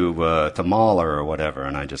to Mahler or whatever,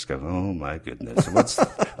 and I just go, oh my goodness,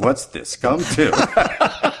 what's this come to?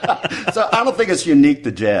 So I don't think it's unique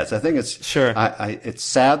to jazz. I think it's sure. It's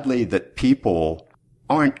sadly that people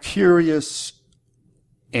aren't curious,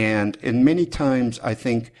 and many times I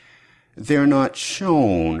think they're not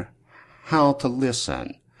shown how to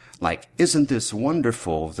listen. Like, isn't this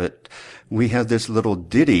wonderful that we have this little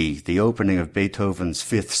ditty, the opening of Beethoven's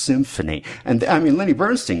Fifth Symphony? And Lenny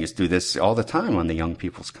Bernstein used to do this all the time on the young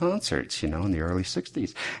people's concerts, in the early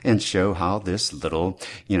 60s, and show how this little,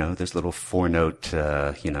 four-note,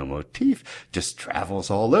 motif just travels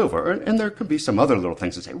all over. And there could be some other little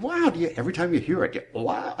things that say, wow, every time you hear it,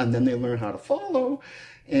 wow, and then they learn how to follow,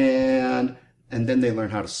 and then they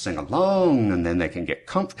learn how to sing along, and then they can get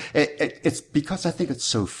comfortable. It's because I think it's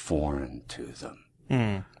so foreign to them.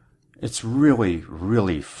 Mm. It's really,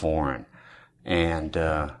 really foreign. And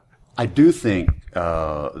I do think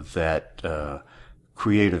that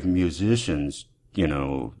creative musicians,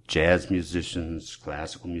 jazz musicians,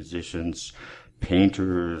 classical musicians,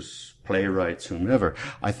 painters, playwrights, whomever,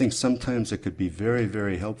 I think sometimes it could be very,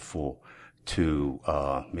 very helpful to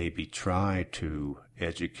maybe try to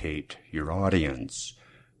educate your audience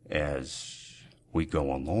as we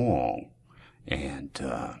go along. And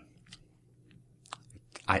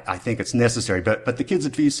I think it's necessary. But the kids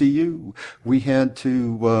at VCU, we had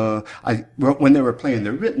to, when they were playing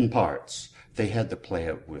their written parts, they had to play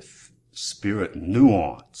it with spirit and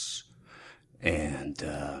nuance. And,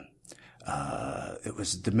 it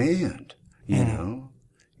was a demand, you know.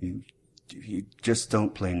 You just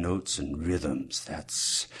don't play notes and rhythms.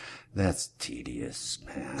 That's tedious,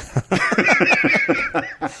 man.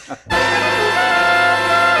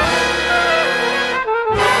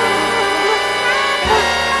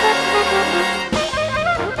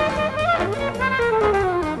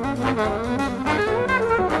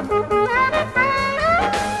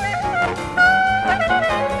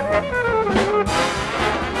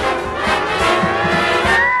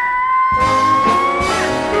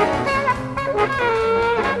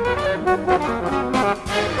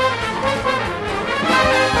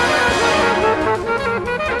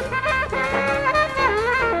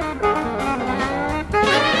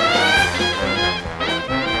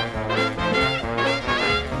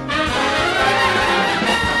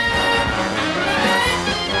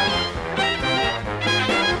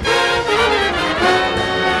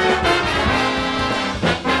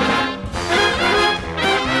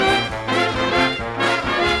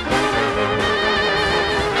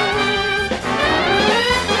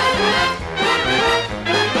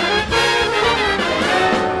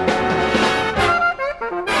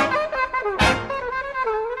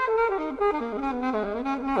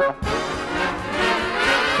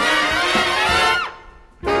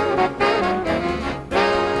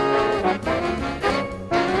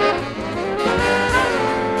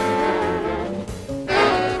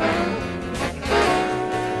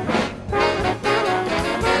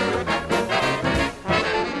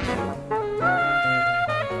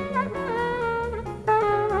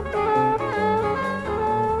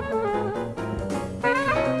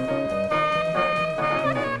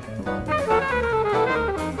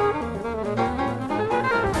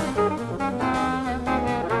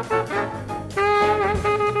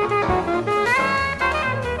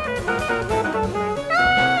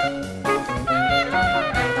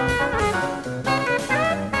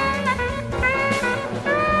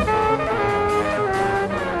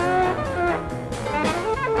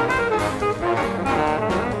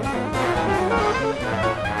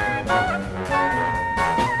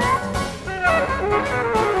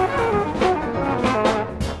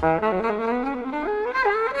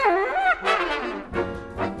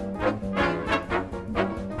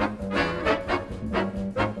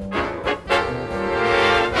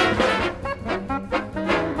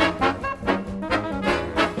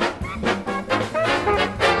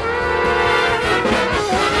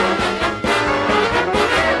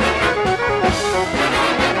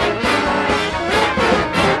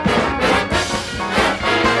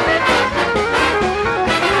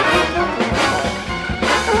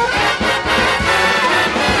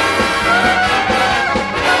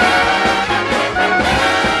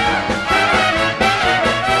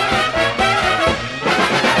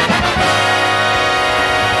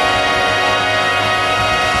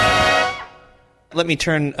 Let me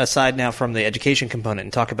turn aside now from the education component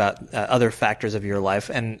and talk about other factors of your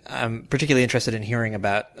life. And I'm particularly interested in hearing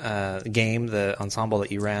about GAME, the ensemble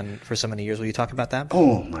that you ran for so many years. Will you talk about that?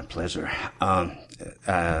 Oh, my pleasure.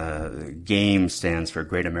 GAME stands for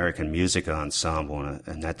Great American Music Ensemble,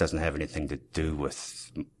 and that doesn't have anything to do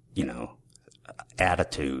with,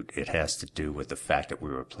 attitude. It has to do with the fact that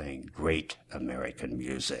we were playing great American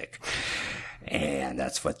music. And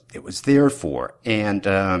that's what it was there for. And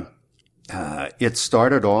it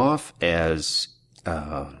started off as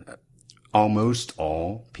almost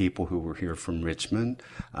all people who were here from Richmond,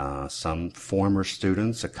 some former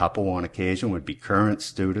students, a couple on occasion would be current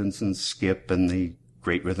students, and Skip in the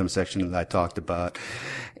great rhythm section that I talked about.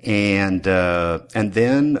 And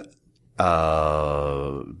then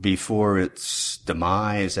before its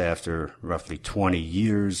demise after roughly 20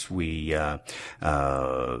 years, we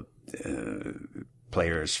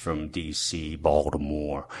players from D.C.,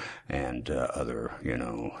 Baltimore, and other,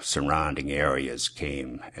 surrounding areas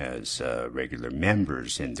came as regular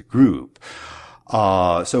members in the group.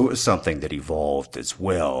 So it was something that evolved as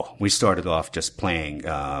well. We started off just playing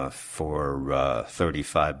for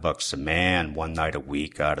 $35 a man, one night a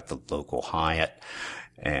week out at the local Hyatt,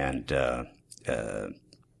 and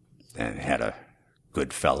had a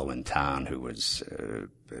good fellow in town who was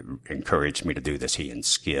encouraged me to do this. He and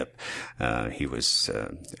Skip. He was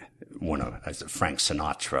as a Frank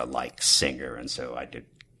Sinatra-like singer, and so I did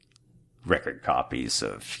record copies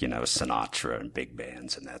of Sinatra and big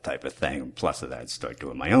bands and that type of thing. Plus of that, I started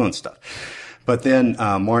doing my own stuff. But then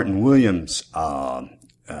Martin Williams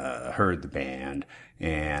heard the band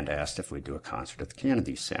and asked if we'd do a concert at the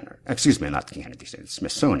Kennedy Center. Excuse me, not the Kennedy Center, the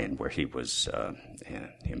Smithsonian, where he was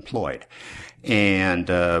employed. And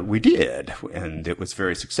we did, and it was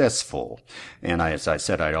very successful. And as I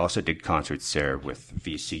said, I also did concerts there with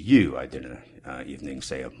VCU. I did an evening,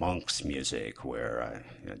 say, of Monk's music, where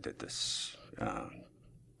I did this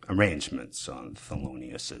arrangements on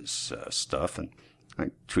Thelonious' stuff, and I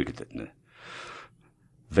treated it in a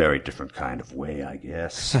very different kind of way, I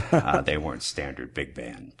guess. They weren't standard big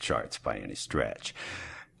band charts by any stretch.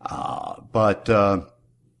 But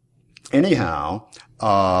anyhow,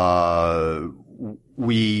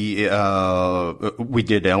 we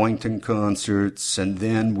did Ellington concerts, and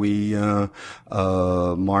then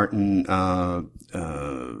Martin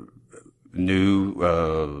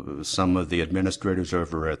knew some of the administrators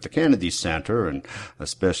over at the Kennedy Center, and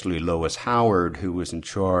especially Lois Howard, who was in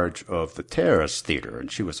charge of the Terrace Theater, and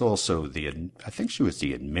she was also I think she was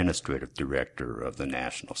the administrative director of the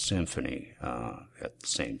National Symphony at the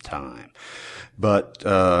same time. But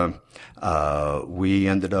we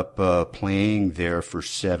ended up playing there for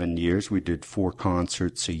 7 years. We did 4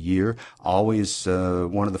 concerts a year. Always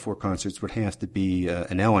one of the 4 concerts would have to be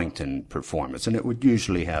an Ellington performance, and it would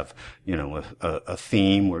usually have, a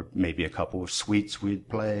theme, or maybe a couple of suites we'd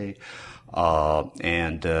play.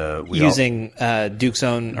 And using Duke's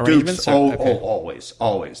own arrangements.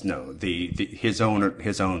 Always. No, his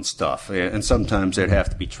own stuff, and sometimes there'd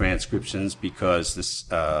have to be transcriptions because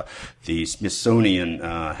the Smithsonian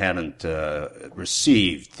hadn't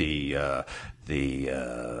received the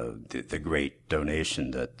great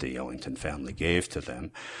donation that the Ellington family gave to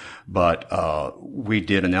them. But we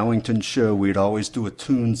did an Ellington show. We'd always do a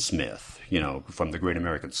tunesmith, from the Great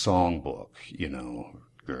American Songbook,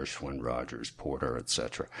 Gershwin, Rogers, Porter,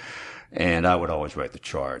 etc. And I would always write the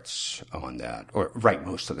charts on that, or write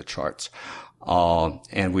most of the charts.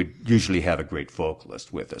 And we'd usually have a great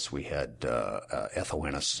vocalist with us. We had Ethel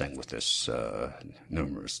Ennis sing with us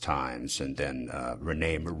numerous times, and then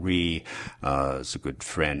Renee Marie is a good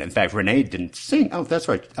friend. In fact, Renee didn't sing. Oh, that's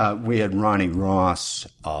right. We had Ronnie Ross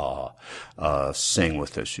sing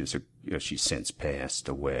with us. She's since passed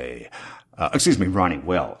away. Ronnie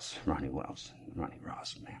Wells. Ronnie Ross,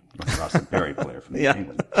 man. Ronnie Ross, a Barry player from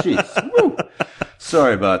England. Jeez. Woo.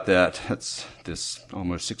 Sorry about that. That's this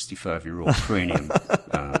almost 65-year-old cranium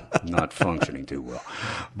not functioning too well.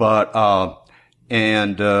 But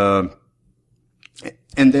and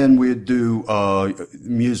then we'd do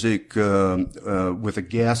music with a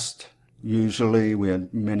guest. Usually we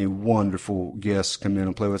had many wonderful guests come in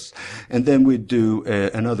and play with us. And then we'd do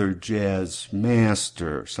another jazz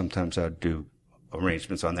master. Sometimes I'd do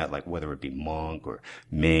arrangements on that, like whether it be Monk or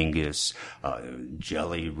Mingus,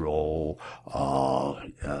 Jelly Roll,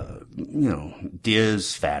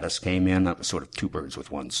 Diz Faddis came in. That was sort of 2 birds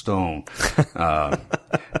with 1 stone.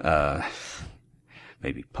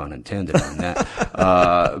 Maybe pun intended on that.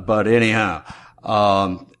 But anyhow,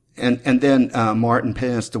 and then Martin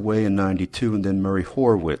passed away in 92, and then Murray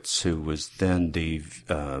Horwitz, who was then the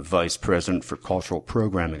vice president for cultural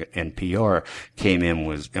programming at NPR, came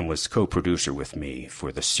in and was co-producer with me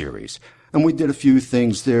for the series. And we did a few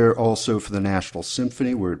things there also for the National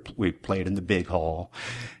Symphony, where we played in the big hall,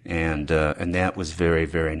 and that was very,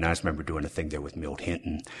 very nice. I remember doing a thing there with Milt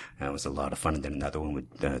Hinton. That was a lot of fun. And then another one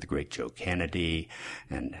with the great Joe Kennedy,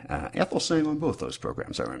 and Ethel sang on both those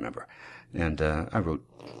programs, I remember. And I wrote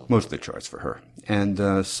most of the charts for her.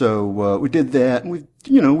 And so we did that, and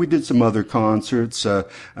we did some other concerts. I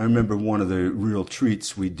remember one of the real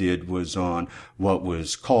treats we did was on what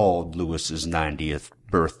was called Lewis's 90th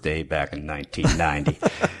birthday back in 1990.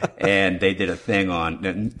 And they did a thing on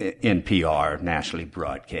NPR, nationally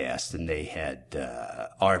broadcast, and they had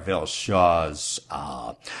Arvell Shaw's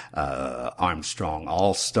Armstrong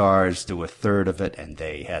All-Stars do a third of it, and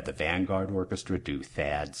they had the Vanguard Orchestra do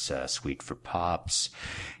Thad's Suite for Pops,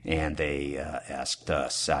 and they asked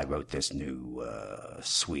us. I wrote this new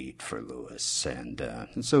suite for Lewis, and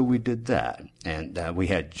so we did that. And we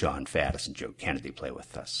had John Faddis and Joe Kennedy play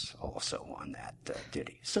with us also on that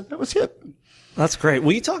ditty. So that was it. That's great.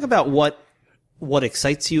 Will you talk about what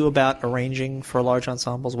excites you about arranging for large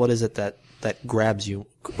ensembles? What is it that grabs you,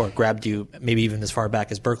 or grabbed you, maybe even as far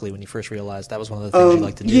back as Berkeley when you first realized that was one of the things you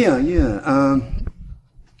like to do?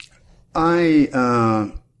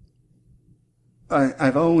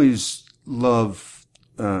 I've always loved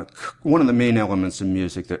one of the main elements of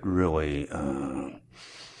music that really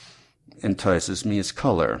entices me is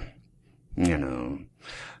color.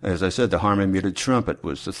 as I said, the harmony muted trumpet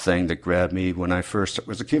was the thing that grabbed me when I first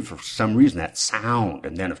was a kid. For some reason, that sound.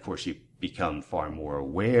 And then, of course, you become far more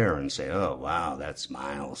aware and say, oh, wow, that's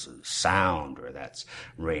Miles's sound, or that's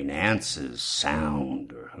Ray Nance's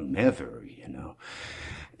sound, or whomever, you know.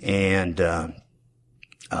 And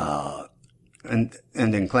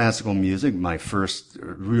in classical music, my first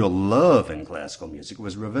real love in classical music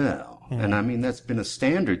was Ravel. Mm-hmm. And I mean, that's been a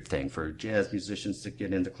standard thing for jazz musicians to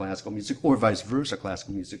get into classical music, or vice versa,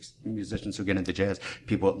 classical musicians who get into jazz.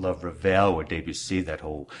 People that love Ravel or Debussy, that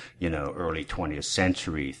whole, you know, early 20th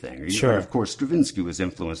century thing. Sure. Of course, Stravinsky was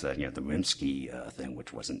influenced that, you know, the Rimsky thing,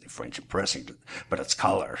 which wasn't French impressing, but it's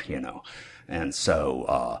color, you know. And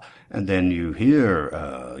so, and then you hear,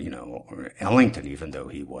 you know, Ellington, even though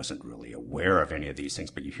he wasn't really aware of any of these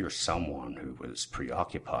things, but you hear someone who was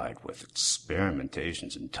preoccupied with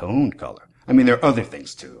experimentations in tone color. I mean, there are other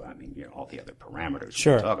things too. I mean, you know, all the other parameters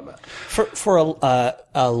sure. we talk about. For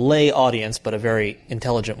a lay audience, but a very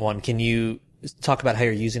intelligent one, can you talk about how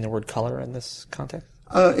you're using the word color in this context?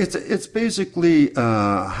 It's basically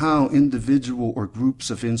how individual or groups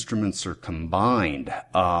of instruments are combined,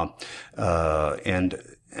 and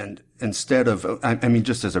instead of, I mean,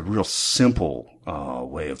 just as a real simple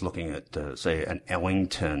way of looking at, say, an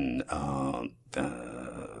Ellington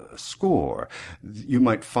score, you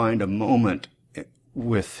might find a moment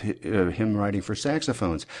with him writing for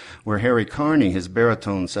saxophones, where Harry Carney, his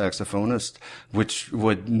baritone saxophonist, which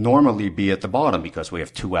would normally be at the bottom because we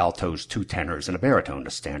have 2 altos, 2 tenors, and a baritone, a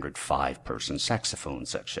standard 5-person saxophone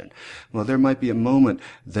section. Well, there might be a moment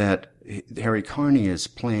that Harry Carney is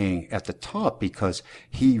playing at the top because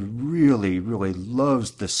he really, really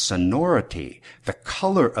loves the sonority, the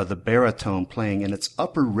color of the baritone playing in its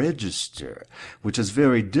upper register, which is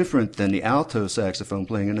very different than the alto saxophone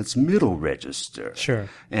playing in its middle register. Sure.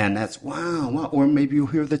 And that's, wow. Or maybe you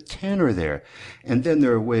hear the tenor there. And then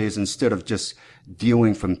there are ways, instead of just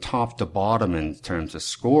dealing from top to bottom in terms of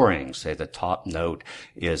scoring, say the top note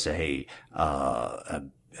is a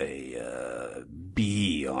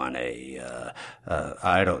B on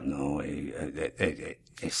I don't know, a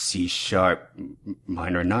C sharp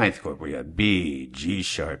minor ninth chord, where you have B, G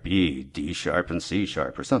sharp, E, D sharp, and C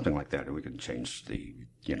sharp, or something like that. Or we can change the,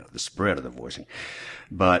 you know, the spread of the voicing.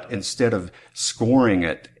 But instead of scoring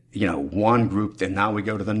it, you know, one group, then now we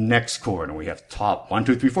go to the next chord and we have top 1,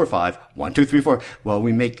 2, 3, 4, 5, 1, 2, 3, 4. Well,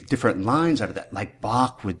 we make different lines out of that, like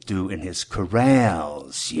Bach would do in his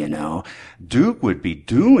chorales, you know. Duke would be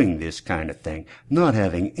doing this kind of thing, not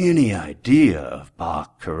having any idea of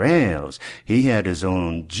Bach chorales. He had his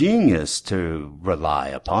own genius to rely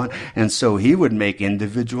upon, and so he would make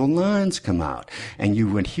individual lines come out. And you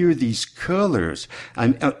would hear these colors.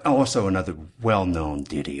 Also another well-known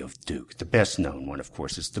ditty of Duke, the best known one, of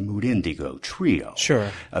course, is the Mood Indigo Trio. Sure.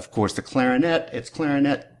 Of course, the clarinet, it's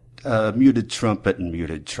clarinet, muted trumpet, and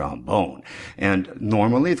muted trombone. And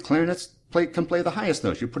normally the clarinets can play the highest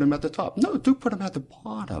notes. You put them at the top. No, Duke put them at the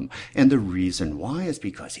bottom. And the reason why is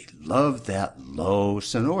because he loved that low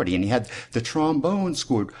sonority. And he had the trombone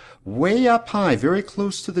scored way up high, very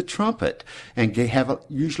close to the trumpet, and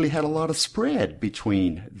usually had a lot of spread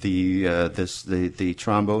between the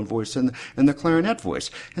trombone voice and the clarinet voice.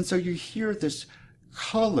 And so you hear this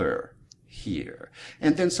color here.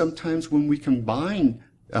 And then sometimes when we combine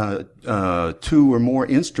 2 or more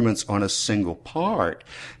instruments on a single part,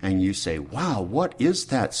 and you say, wow, what is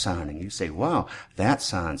that sound? And you say, wow, that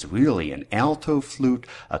sounds really an alto flute,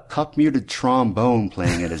 a cup-muted trombone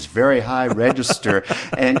playing at its very high register,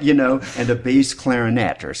 and, you know, and a bass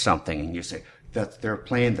clarinet or something. And you say, that they're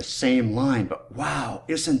playing the same line, but wow,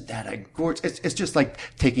 isn't that a gorgeous? It's just like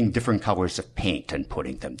taking different colors of paint and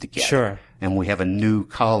putting them together. Sure. And we have a new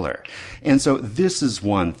color. And so this is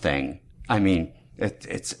one thing. I mean,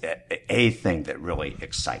 it's a thing that really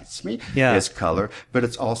excites me, is color, but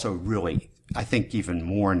it's also really, I think even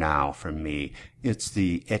more now for me, it's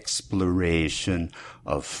the exploration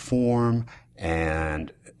of form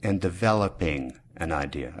and developing an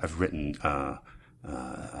idea. I've written a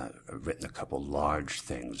couple large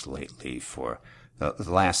things lately. For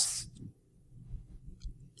the last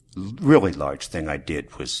really large thing I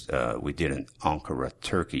did was we did an Ankara,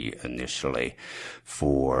 Turkey initially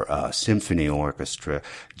for symphony orchestra,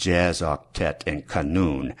 jazz octet, and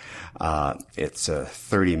kanun. It's a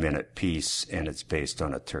 30-minute piece, and it's based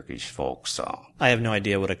on a Turkish folk song. I have no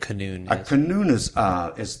idea what a kanun is. A kanun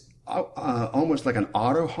is almost like an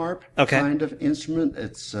auto harp kind of instrument.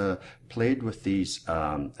 It's played with these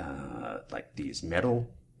like these metal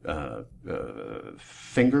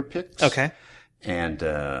finger picks. Okay. And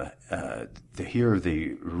to hear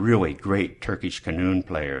the really great Turkish kanun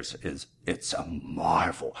players it's a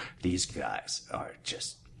marvel. These guys are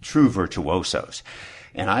just true virtuosos.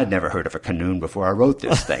 And I had never heard of a qanun before I wrote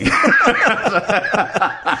this thing.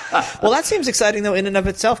 Well, that seems exciting, though, in and of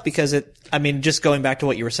itself, because just going back to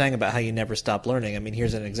what you were saying about how you never stop learning. I mean,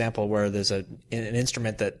 here's an example where there's an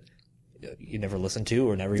instrument that you never listened to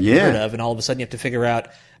or never even heard of, and all of a sudden you have to figure out,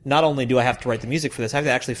 not only do I have to write the music for this, I have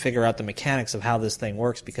to actually figure out the mechanics of how this thing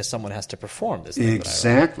works because someone has to perform this thing.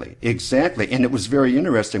 Exactly. And it was very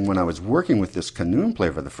interesting when I was working with this qanun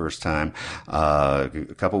player for the first time, a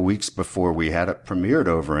couple of weeks before we had it premiered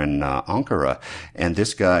over in Ankara, and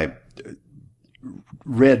this guy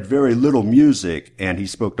read very little music, and he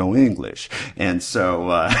spoke no English. And so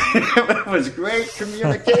it was great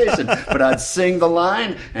communication. But I'd sing the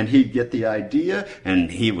line, and he'd get the idea, and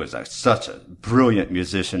he was such a brilliant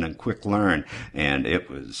musician and quick learn. And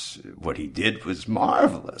what he did was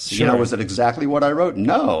marvelous. Sure. Was it exactly what I wrote?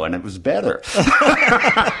 No, and it was better.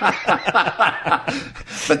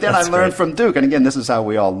 But then I learned from Duke. And again, this is how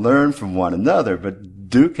we all learn from one another. But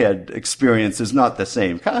Duke had experiences, not the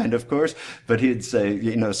same kind, of course, but he'd say,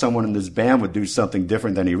 someone in this band would do something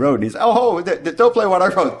different than he wrote. And he's, don't play what I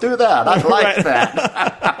wrote. Do that. I like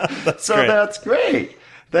that. So great. That's great.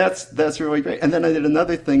 That's really great. And then I did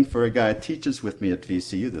another thing for a guy who teaches with me at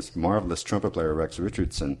VCU, this marvelous trumpet player, Rex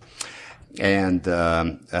Richardson. And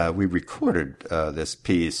we recorded this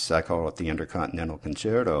piece. I call it the Intercontinental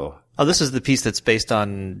Concerto. Oh, this is the piece that's based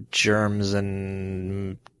on germs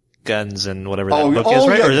and guns and whatever that book is,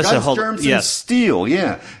 right? Yeah, or is this Guns, Germs, and Steel,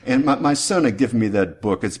 yeah. And my son had given me that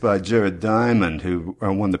book. It's by Jared Diamond, who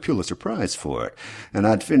won the Pulitzer Prize for it. And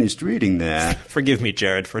I'd finished reading that. Forgive me,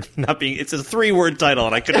 Jared, for not being... It's a 3-word title,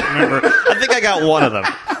 and I couldn't remember. I think I got one of them.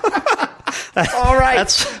 All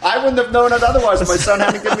right. I wouldn't have known it otherwise. My son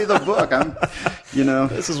hadn't given me the book.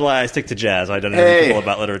 This is why I stick to jazz. I don't know anything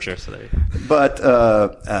about literature. So but,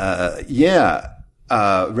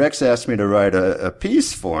 Rex asked me to write a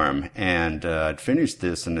piece for him, and I'd finished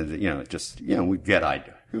this, and we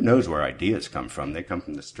get who knows where ideas come from? They come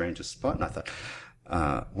from the strangest spot. And I thought,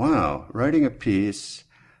 wow, writing a piece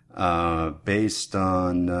based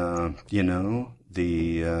on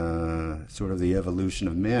the sort of the evolution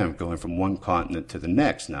of man, going from one continent to the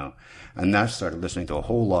next now. And I started listening to a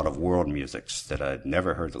whole lot of world musics that I'd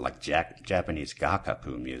never heard, like Japanese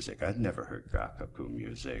gakaku music. I'd never heard gakaku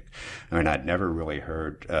music. I mean, I'd never really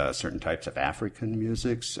heard certain types of African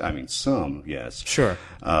musics. I mean, some, yes. Sure.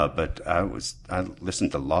 But I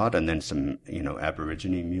listened a lot, and then some,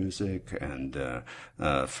 Aborigine music. And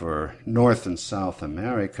for North and South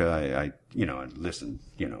America, I listened,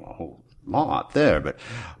 a whole lot there, but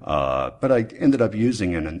I ended up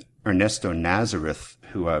using an Ernesto Nazareth,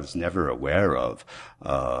 who I was never aware of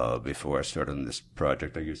before I started on this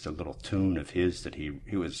project. I used a little tune of his that he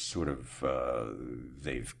was sort of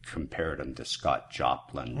they've compared him to Scott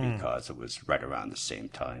Joplin because it was right around the same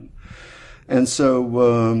time, and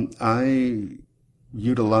so I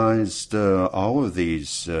utilized all of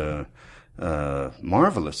these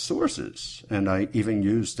marvelous sources. And I even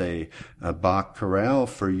used a Bach chorale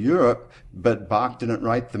for Europe, but Bach didn't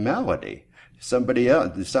write the melody. Somebody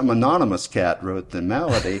else, some anonymous cat wrote the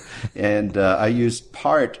melody, and I used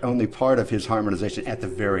only part of his harmonization at the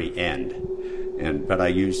very end. But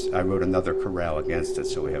I wrote another chorale against it,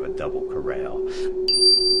 so we have a double chorale.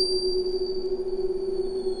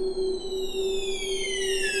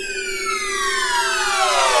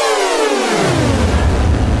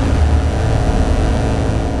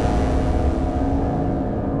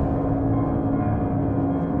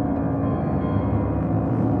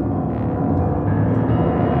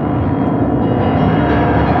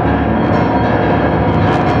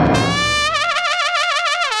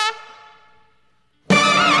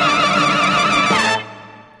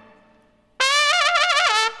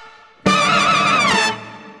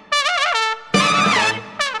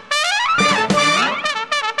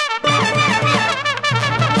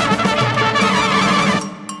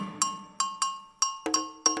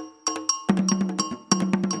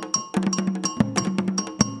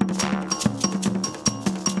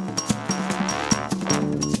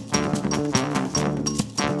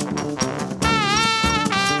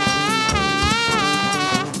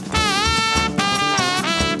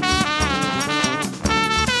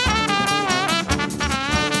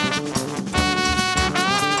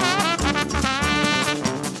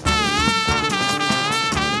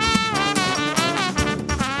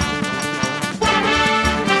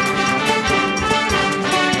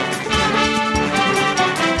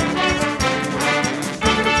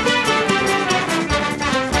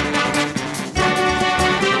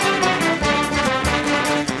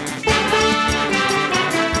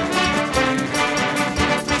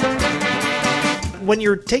 When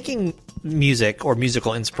you're taking music or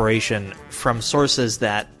musical inspiration from sources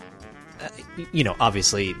that,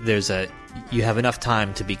 obviously you have enough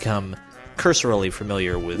time to become cursorily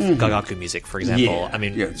familiar with gagaku music, for example. Yeah, I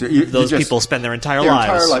mean, yeah. So those people spend their entire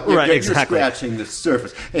lives. Right, you're exactly. Scratching the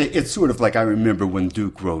surface. It's sort of like I remember when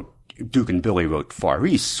Duke and Billy wrote Far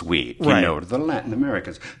East Suite, to the Latin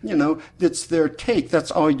Americans. It's their take. That's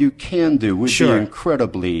all you can do. Would be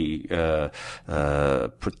incredibly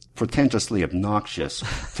pretentiously obnoxious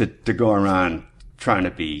to go around trying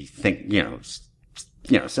to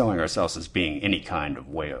selling ourselves as being any kind of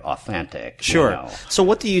way authentic. Sure. So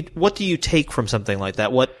what do you take from something like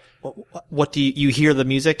that? What do you hear the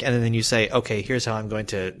music and then you say, okay, here's how I'm going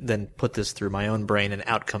to then put this through my own brain and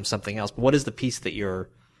out comes something else. But what is the piece that you're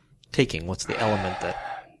taking? What's the element that?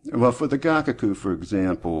 Well, for the gagaku, for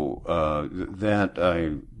example, that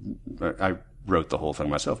I wrote the whole thing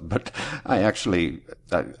myself, but I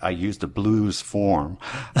used a blues form,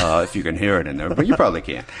 if you can hear it in there, but you probably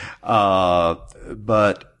can't.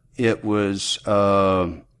 But it was,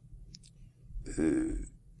 when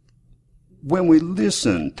we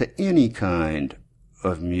listen to any kind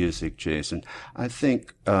of music, Jason, I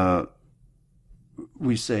think,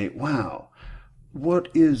 we say, wow, what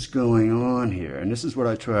is going on here? And this is what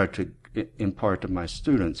I try to impart to my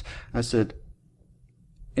students. I said,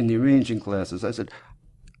 in the arranging classes, I said,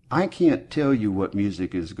 I can't tell you what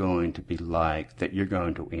music is going to be like that you're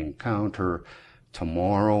going to encounter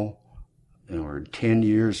tomorrow or 10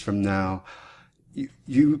 years from now.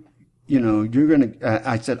 You're going to,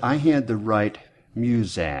 I said, I had the right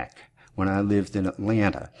Muzak when I lived in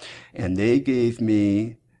Atlanta, and they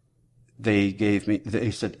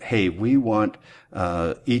said, hey, we want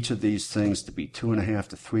each of these things to be 2.5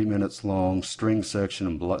 to 3 minutes long, string section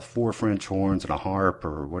and 4 French horns and a harp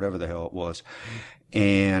or whatever the hell it was.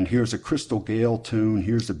 And here's a Crystal Gale tune,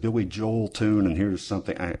 here's a Billy Joel tune, and here's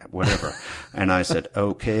something, whatever. And I said,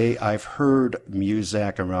 okay, I've heard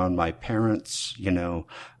Muzak around my parents,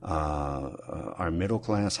 our middle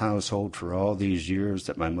class household for all these years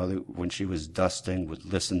that my mother, when she was dusting, would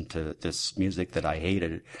listen to this music that I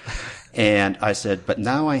hated. And I said, but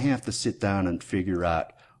now I have to sit down and figure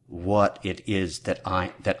out what it is that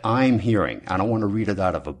I'm hearing. I don't want to read it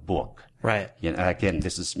out of a book. Right. Again,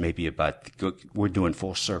 this is maybe we're doing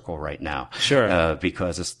full circle right now. Sure.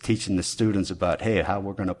 Because it's teaching the students about, hey, how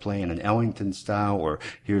we're going to play in an Ellington style, or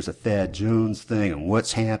here's a Thad Jones thing, and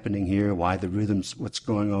what's happening here, why the rhythms, what's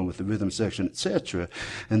going on with the rhythm section, etc.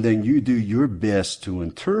 And then you do your best to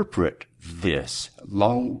interpret this.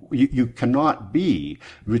 You cannot be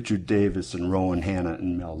Richard Davis and Rowan Hanna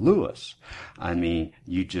and Mel Lewis. I mean,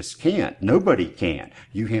 you just can't. Nobody can.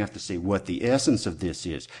 You have to say what the essence of this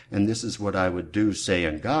is. And this is what I would do, say,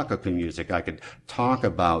 in gagaku music. I could talk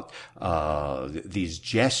about these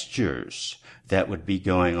gestures that would be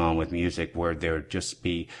going on with music, where there'd just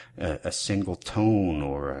be a single tone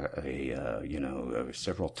or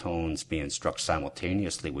several tones being struck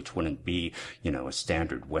simultaneously, which wouldn't be, a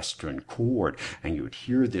standard Western chord. And you would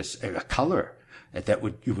hear this, a color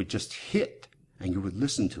you would just hit, and you would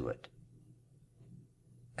listen to it.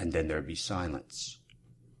 And then there'd be silence.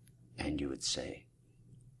 And you would say,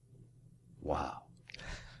 wow,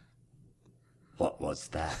 what was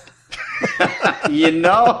that?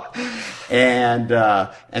 And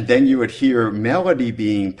then you would hear melody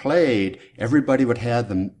being played. Everybody would have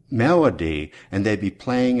the melody, and they'd be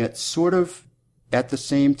playing it sort of at the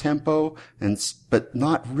same tempo, but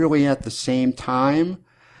not really at the same time.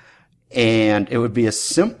 And it would be a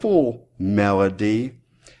simple melody,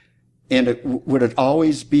 and would it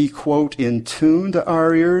always be, quote, in tune to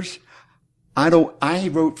our ears? I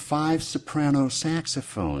wrote 5 soprano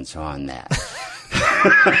saxophones on that.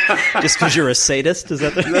 Just because you're a sadist? Is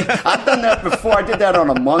that I've done that before. I did that on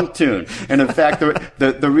a monk tune. And in fact,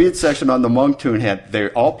 the reed section on the monk tune they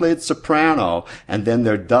all played soprano, and then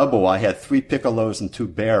their double, I had 3 piccolos and 2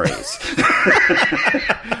 barries.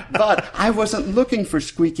 But I wasn't looking for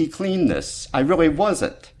squeaky cleanness. I really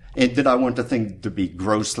wasn't. And did I want the thing to be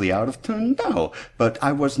grossly out of tune? No. But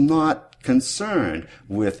I was not concerned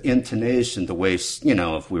with intonation the way,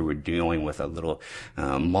 if we were dealing with a little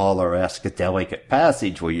Mahler-esque delicate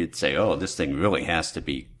passage where you'd say, oh, this thing really has to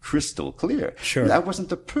be crystal clear. Sure. That wasn't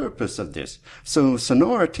the purpose of this. So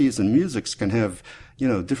sonorities and musics can have,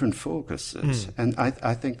 different focuses. And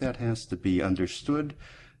I think that has to be understood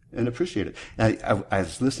and appreciated. I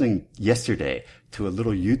was listening yesterday to a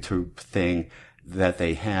little YouTube thing that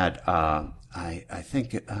they had, I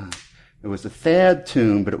think it was a Thad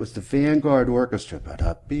tune, but it was the Vanguard Orchestra.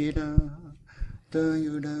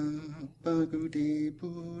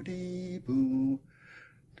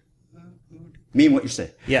 Mean what you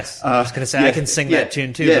say. Yes. I was going to say, I can sing that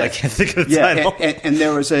tune too, but I can't think of the title. And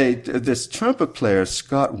there was this trumpet player,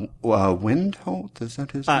 Scott Windholt, is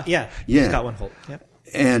that his name? Yeah. Scott Windholt. Yep.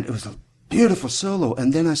 And it was a beautiful solo.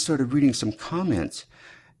 And then I started reading some comments.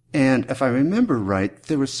 And if I remember right,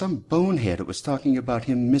 there was some bonehead that was talking about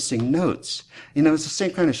him missing notes. You know, it's the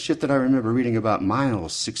same kind of shit that I remember reading about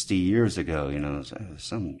Miles 60 years ago, you know,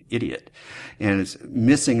 some idiot. And it's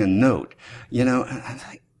missing a note, you know. And I'm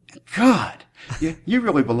like, God, you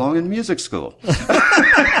really belong in music school.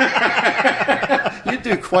 You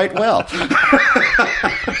do quite well.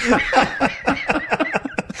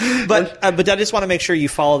 But I just want to make sure you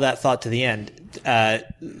follow that thought to the end.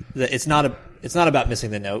 It's not about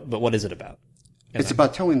missing the note, but what is it about? It's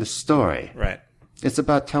about telling the story. Right. It's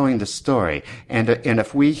about telling the story. And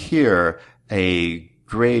if we hear a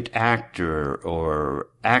great actor or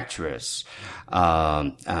actress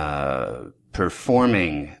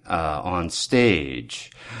performing on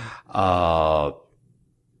stage, and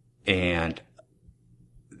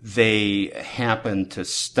they happen to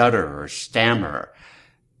stutter or stammer,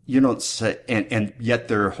 you don't say, and yet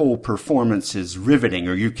their whole performance is riveting,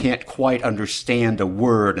 or you can't quite understand a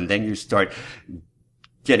word, and then you start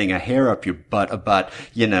getting a hair up your butt about,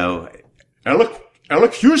 you know,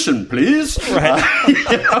 elocution, please. Right.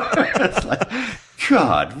 You know, it's like,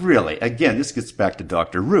 God, really? Again, this gets back to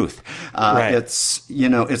Dr. Ruth. Right. It's, you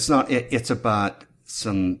know, it's about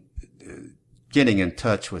some getting in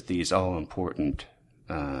touch with these all important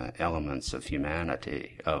elements of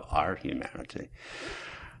humanity, of our humanity.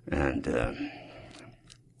 And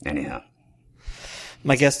anyhow,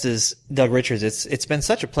 my guest is Doug Richards. It's been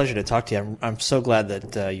such a pleasure to talk to you. I'm so glad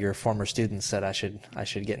that your former students said I should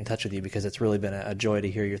get in touch with you, because it's really been a joy to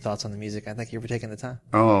hear your thoughts on the music. I thank you for taking the time.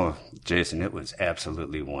 Oh, Jason, it was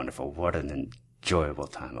absolutely wonderful. What an enjoyable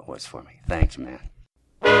time it was for me. Thanks, man.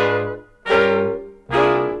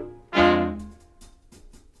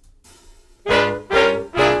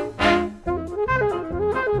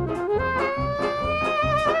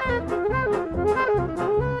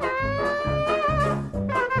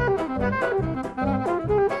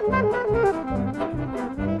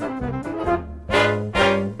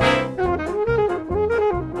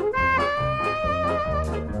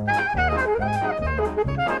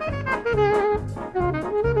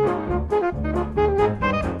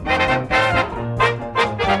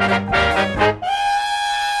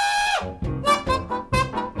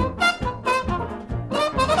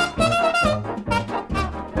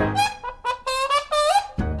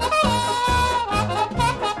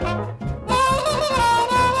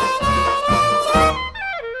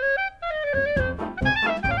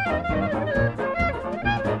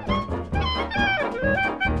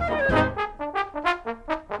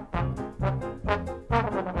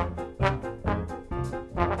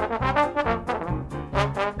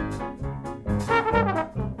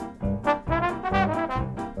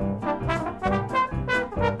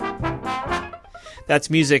 That's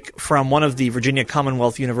music from one of the Virginia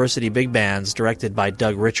Commonwealth University big bands, directed by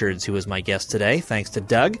Doug Richards, who is my guest today. Thanks to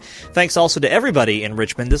Doug. Thanks also to everybody in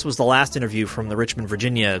Richmond. This was the last interview from the Richmond,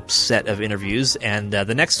 Virginia set of interviews, and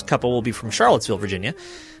the next couple will be from Charlottesville, Virginia.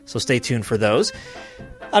 So stay tuned for those.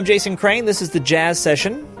 I'm Jason Crane. This is The Jazz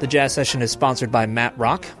Session. The Jazz Session is sponsored by Matt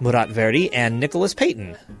Rock, Murat Verdi, and Nicholas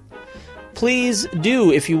Payton. Please do,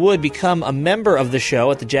 if you would, become a member of the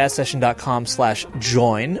show at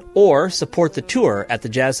thejazzsession.com/join, or support the tour at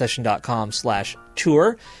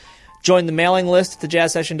thejazzsession.com/tour. Join the mailing list at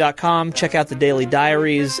thejazzsession.com. Check out the daily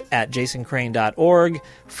diaries at jasoncrane.org.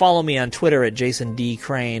 Follow me on Twitter at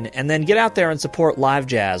jasondcrane. And then get out there and support live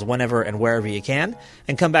jazz whenever and wherever you can.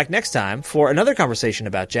 And come back next time for another conversation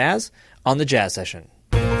about jazz on The Jazz Session.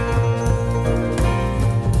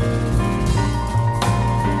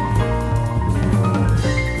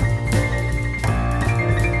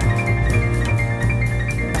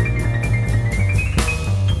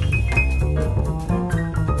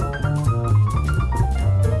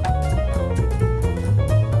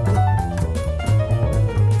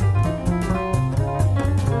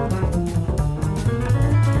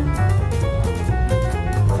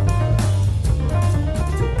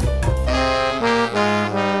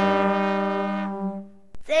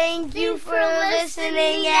 Thank you for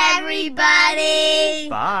listening, everybody.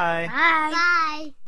 Bye. Bye.